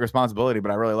not? It's a big responsibility, but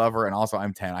I really love her. And also,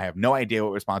 I'm 10. I have no idea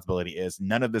what responsibility is.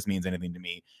 None of this means anything to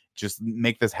me. Just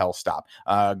make this hell stop.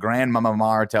 Grandmama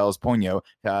Mar tells Ponyo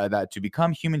that to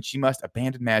become human, she must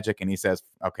abandon magic. And he says,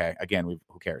 okay, again, who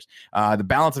cares? The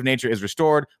balance of nature is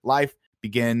restored. Life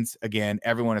begins again.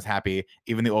 Everyone is happy,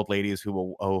 even the old ladies who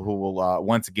will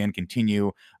once again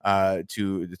continue to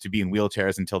be in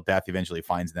wheelchairs until death eventually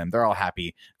finds them. They're all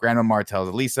happy. Grandma Mar tells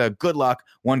Elisa, good luck.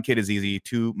 1 kid is easy.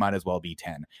 2 might as well be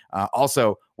 10.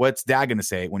 Also, what's Dad going to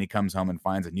say when he comes home and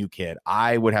finds a new kid?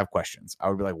 I would have questions. I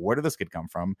would be like, where did this kid come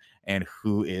from? And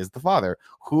who is the father?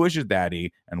 Who is your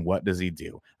daddy? And what does he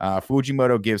do?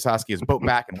 Fujimoto gives Sasuke his boat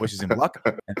back and wishes him luck.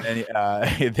 And then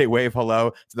they wave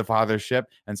hello to the father's ship.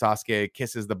 And Sasuke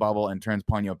kisses the bubble and turns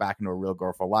Ponyo back into a real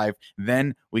girl for life.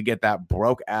 Then we get that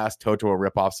broke-ass Totoro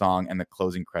ripoff song and the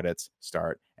closing credits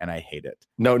start. And I hate it.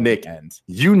 No, Nick,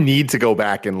 you need to go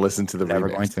back and listen to the Never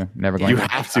remix. Never going to. You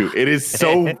have to. It is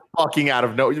so fucking out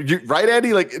of right,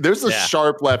 Andy? Like, there's a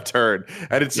sharp left turn,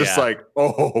 and it's just like,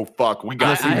 oh, fuck. We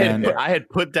got I had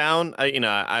put down,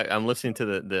 I'm listening to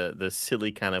the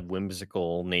silly kind of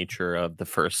whimsical nature of the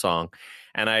first song,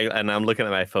 and I'm looking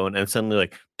at my phone, and suddenly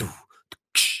like,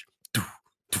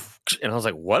 and I was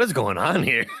like, what is going on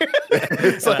here?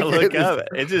 So I look up,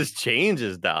 it just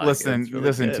changes, dog. Listen,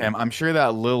 Tim, I'm sure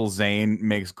that Lil Zane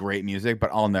makes great music, but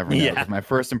I'll never know. Yeah. My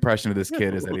first impression of this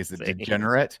kid is that he's a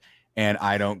degenerate, and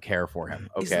I don't care for him.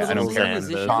 Okay, I don't care. It's a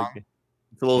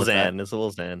Lil Zan. It's a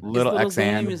Lil Zan. Little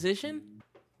Xan. Musician?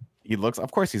 He looks,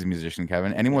 of course, he's a musician,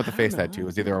 Kevin. Anyone with a face tattoo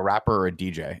is either a rapper or a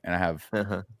DJ, and I have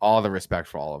all the respect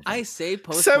for all of them. I say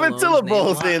Post 7 Malone's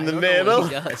syllables name in the middle.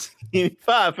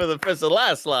 5 for the first and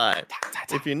last line.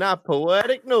 If you're not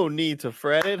poetic, no need to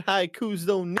fret it. Haikus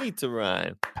don't need to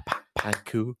rhyme.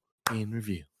 Haiku in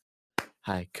review.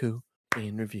 Haiku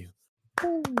in review.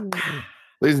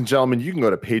 Ladies and gentlemen, you can go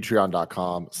to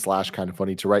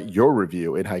patreon.com/kindoffunny to write your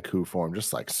review in haiku form,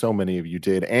 just like so many of you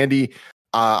did. Andy,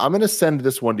 I'm going to send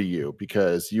this one to you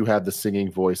because you have the singing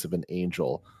voice of an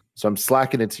angel. So I'm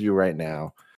slacking it to you right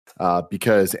now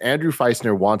because Andrew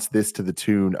Feisner wants this to the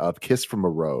tune of Kiss from a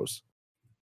Rose.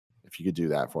 If you could do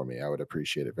that for me, I would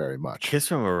appreciate it very much. Kiss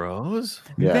from a Rose?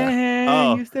 Yeah.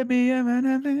 There used to be a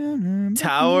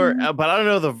tower, but I don't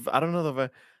know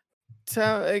the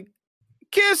tower.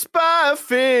 Kissed by a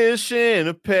fish in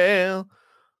a pail.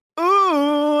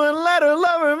 Ooh, and let her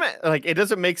love her man. Like, it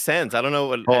doesn't make sense. I don't know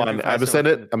what. Hold on, I'm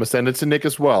gonna send it to Nick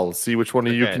as well. Let's see which one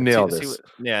of you can nail this.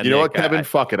 Yeah, you know what, Kevin?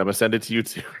 Fuck it. I'm gonna send it to you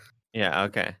too. Yeah.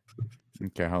 Okay.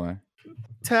 Okay, hold on.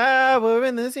 Tower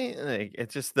in the sea. Like,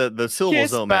 it's just the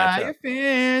syllables don't match up.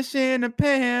 Fish in a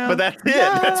pail. But that's it.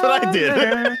 That's what I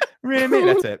did.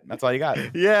 That's it. That's all you got.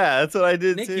 Yeah, that's what I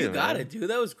did Nick, too. you got it, dude.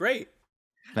 That was great.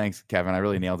 Thanks, Kevin. I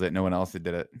really nailed it. No one else did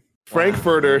it.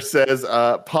 Frankfurter says,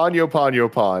 Ponyo, pon.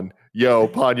 Yo,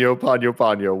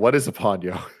 Ponyo. What is a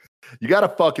Ponyo? You got to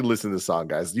fucking listen to the song,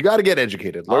 guys. You got to get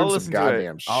educated. Learn some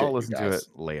goddamn shit. I'll listen to it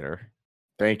later.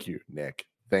 Thank you, Nick.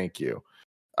 Thank you.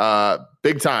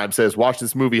 Big Time says, watch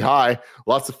this movie high.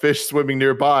 Lots of fish swimming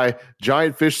nearby.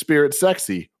 Giant fish spirit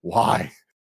sexy. Why?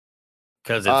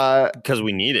 Because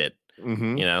we need it.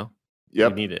 Mm-hmm. You know?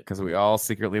 Yep. We need it. Because we all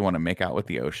secretly want to make out with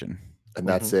the ocean. And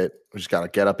that's it. We just got to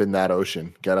get up in that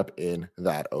ocean. Get up in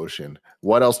that ocean.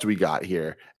 What else do we got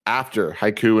here? After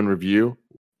haiku and review,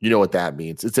 you know what that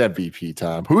means. It's MVP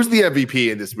time. Who's the MVP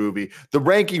in this movie? The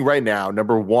ranking right now,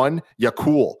 number 1,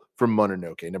 Yakul from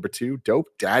Mononoke. Number 2, Dope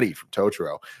Daddy from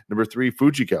Totoro. Number 3,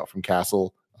 Fujiko from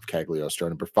Castle of Cagliostro.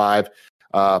 Number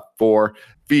 4,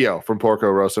 Fio from Porco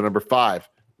Rosso. Number 5,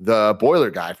 the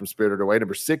Boiler Guy from Spirited Away.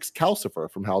 Number 6,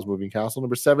 Calcifer from Howl's Moving Castle.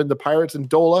 Number 7, The Pirates and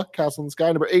Dola, Castle in the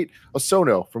Sky. Number 8,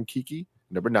 Osono from Kiki.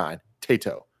 Number 9,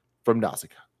 Tato from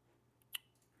Nausicaa.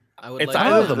 It's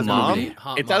either the mom.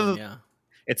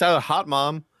 It's either Hot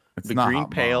Mom, the Green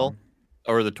Pail,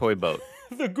 or the Toy Boat.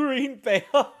 The Green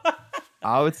Pail.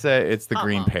 I would say it's the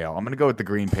Green Pail. I'm gonna go with the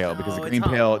Green Pail because the Green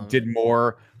Pail did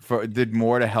more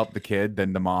to help the kid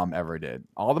than the mom ever did.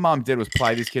 All the mom did was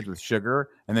ply these kids with sugar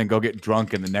and then go get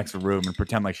drunk in the next room and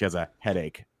pretend like she has a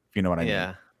headache. If you know what I mean.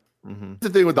 Yeah. Mm-hmm. The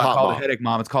thing with the hot mom. It's called a headache,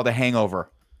 mom. It's called a hangover.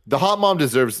 The hot mom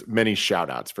deserves many shout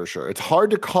outs for sure. It's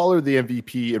hard to call her the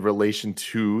MVP in relation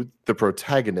to the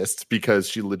protagonists because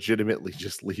she legitimately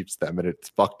just leaves them and it's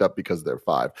fucked up because they're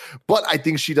 5. But I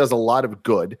think she does a lot of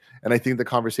good. And I think the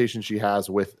conversation she has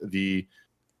with the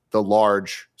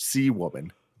large sea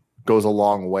woman goes a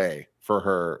long way for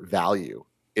her value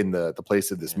in the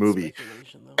place of this movie.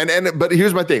 But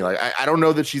here's my thing. Like, I don't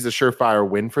know that she's a surefire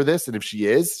win for this. And if she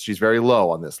is, she's very low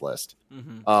on this list.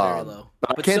 Very low.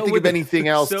 But I can't think of anything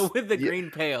else. So with the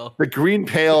green pail. The green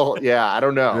pail, yeah, I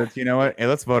don't know. You know what? Hey,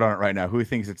 let's vote on it right now. Who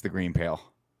thinks it's the green pail?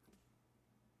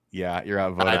 Yeah, you're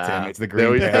outvoted, Tim. It's the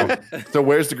green pail. So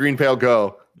where's the green pail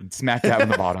go? Smack dab in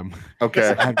the bottom.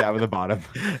 Okay. Smack dab in the bottom.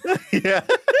 Yeah.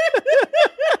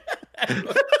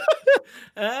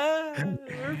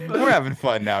 We're having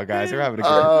fun now, guys. We're having a great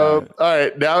time. All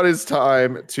right, now it is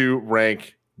time to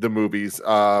rank the movies.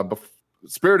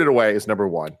 Spirited Away is number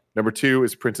 1. Number 2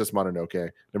 is Princess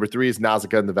Mononoke. Number 3 is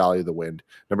Nausicaa in the Valley of the Wind.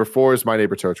 Number 4 is My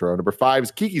Neighbor Totoro. Number 5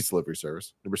 is Kiki's Delivery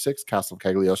Service. Number 6, Castle of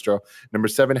Cagliostro. Number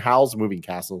 7, Howl's Moving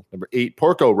Castle. Number 8,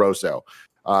 Porco Rosso.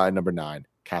 And number 9,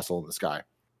 Castle in the Sky.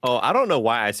 Oh, I don't know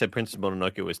why I said Princess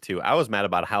Mononoke was 2. I was mad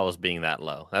about Howl's being that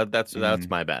low. That's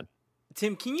my bad.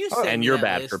 Tim, can you send me and you're that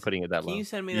bad list? for putting it that low. Can you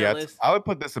send me that list? I would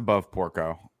put this above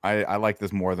Porco. I like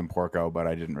this more than Porco, but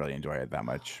I didn't really enjoy it that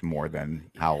much more than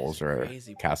Howl's or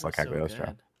Castle of Cagliostro.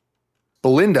 So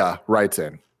Belinda writes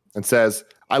in and says,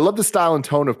 I love the style and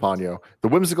tone of Ponyo, the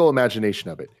whimsical imagination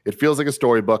of it. It feels like a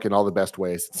storybook in all the best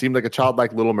ways. It seemed like a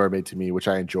childlike Little Mermaid to me, which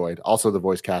I enjoyed. Also, the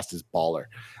voice cast is baller.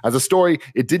 As a story,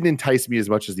 it didn't entice me as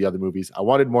much as the other movies. I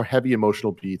wanted more heavy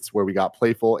emotional beats where we got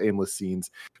playful, aimless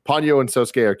scenes. Ponyo and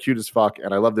Sosuke are cute as fuck,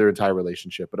 and I love their entire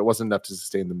relationship, but it wasn't enough to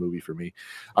sustain the movie for me.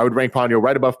 I would rank Ponyo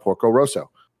right above Porco Rosso.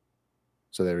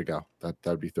 So there we go. That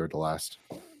would be third to last.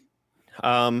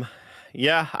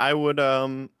 Yeah, I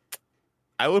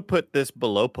would put this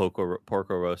below Porco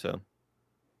Rosso.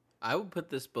 I would put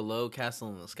this below Castle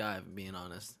in the Sky, if I'm being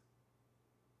honest.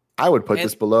 I would put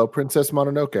this below Princess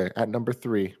Mononoke at number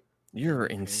 3. You're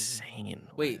insane.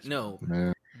 Wait, no.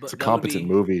 Man, it's a competent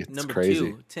movie. It's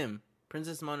crazy. 2, Tim.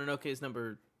 Princess Mononoke is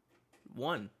number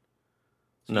 1.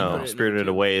 So no, Spirited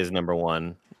Away is number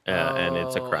 1, and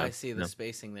it's a crime. I see the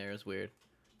spacing there is weird.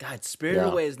 God, Spirited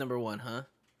Away is number 1, huh?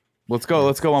 Let's go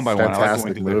one by one. I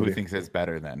like movie. Who thinks it's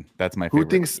better then? That's my favorite. Who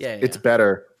thinks it's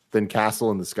better than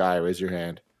Castle in the Sky? Raise your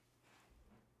hand.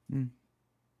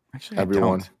 Actually,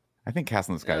 everyone. I think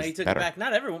Castle in the Sky is he took better. it back.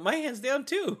 Not everyone. My hand's down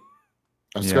too.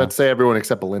 I was going to say everyone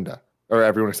except Belinda, or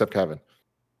everyone except Kevin.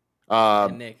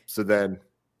 And Nick. So then,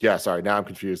 sorry. Now I'm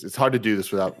confused. It's hard to do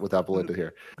this without Belinda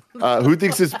here. Who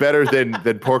thinks it's better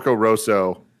than Porco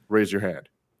Rosso? Raise your hand.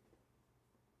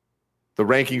 The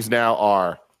rankings now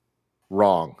are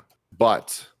wrong.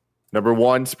 But number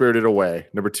 1, Spirited Away.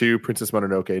 Number 2, Princess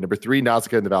Mononoke. Number 3,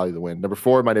 Nausicaa in the Valley of the Wind. Number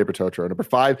 4, My Neighbor Totoro. Number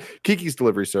 5, Kiki's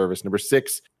Delivery Service. Number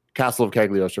 6, Castle of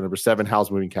Cagliostro. Number 7,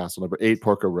 Howl's Moving Castle. Number 8,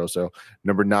 Porco Rosso.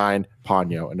 Number 9,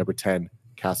 Ponyo. And number 10,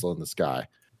 Castle in the Sky.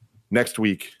 Next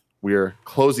week, we're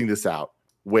closing this out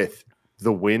with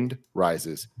The Wind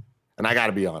Rises. And I got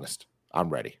to be honest,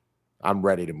 I'm ready. I'm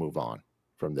ready to move on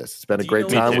from this. It's been a great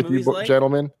time with you,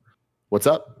 gentlemen. What's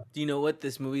up? Do you know what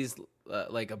this movie's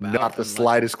like about? Not the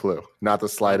slightest clue. Not the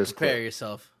slightest clue. Prepare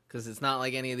yourself, because it's not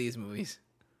like any of these movies.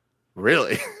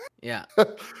 Really? Yeah.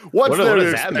 What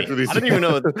does that mean? I don't even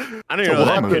know. I don't even know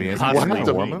that movie. It's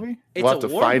a war movie. It's we'll have to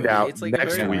find out it's like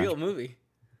next a very week. real movie.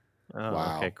 Oh,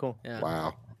 wow. Okay, cool. Yeah.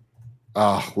 Wow.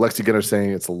 Lexi Gunner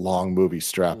saying it's a long movie.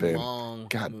 Strap in.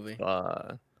 God. Movie.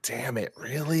 Damn it.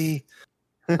 Really?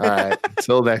 All right.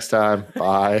 Until next time.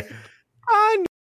 Bye.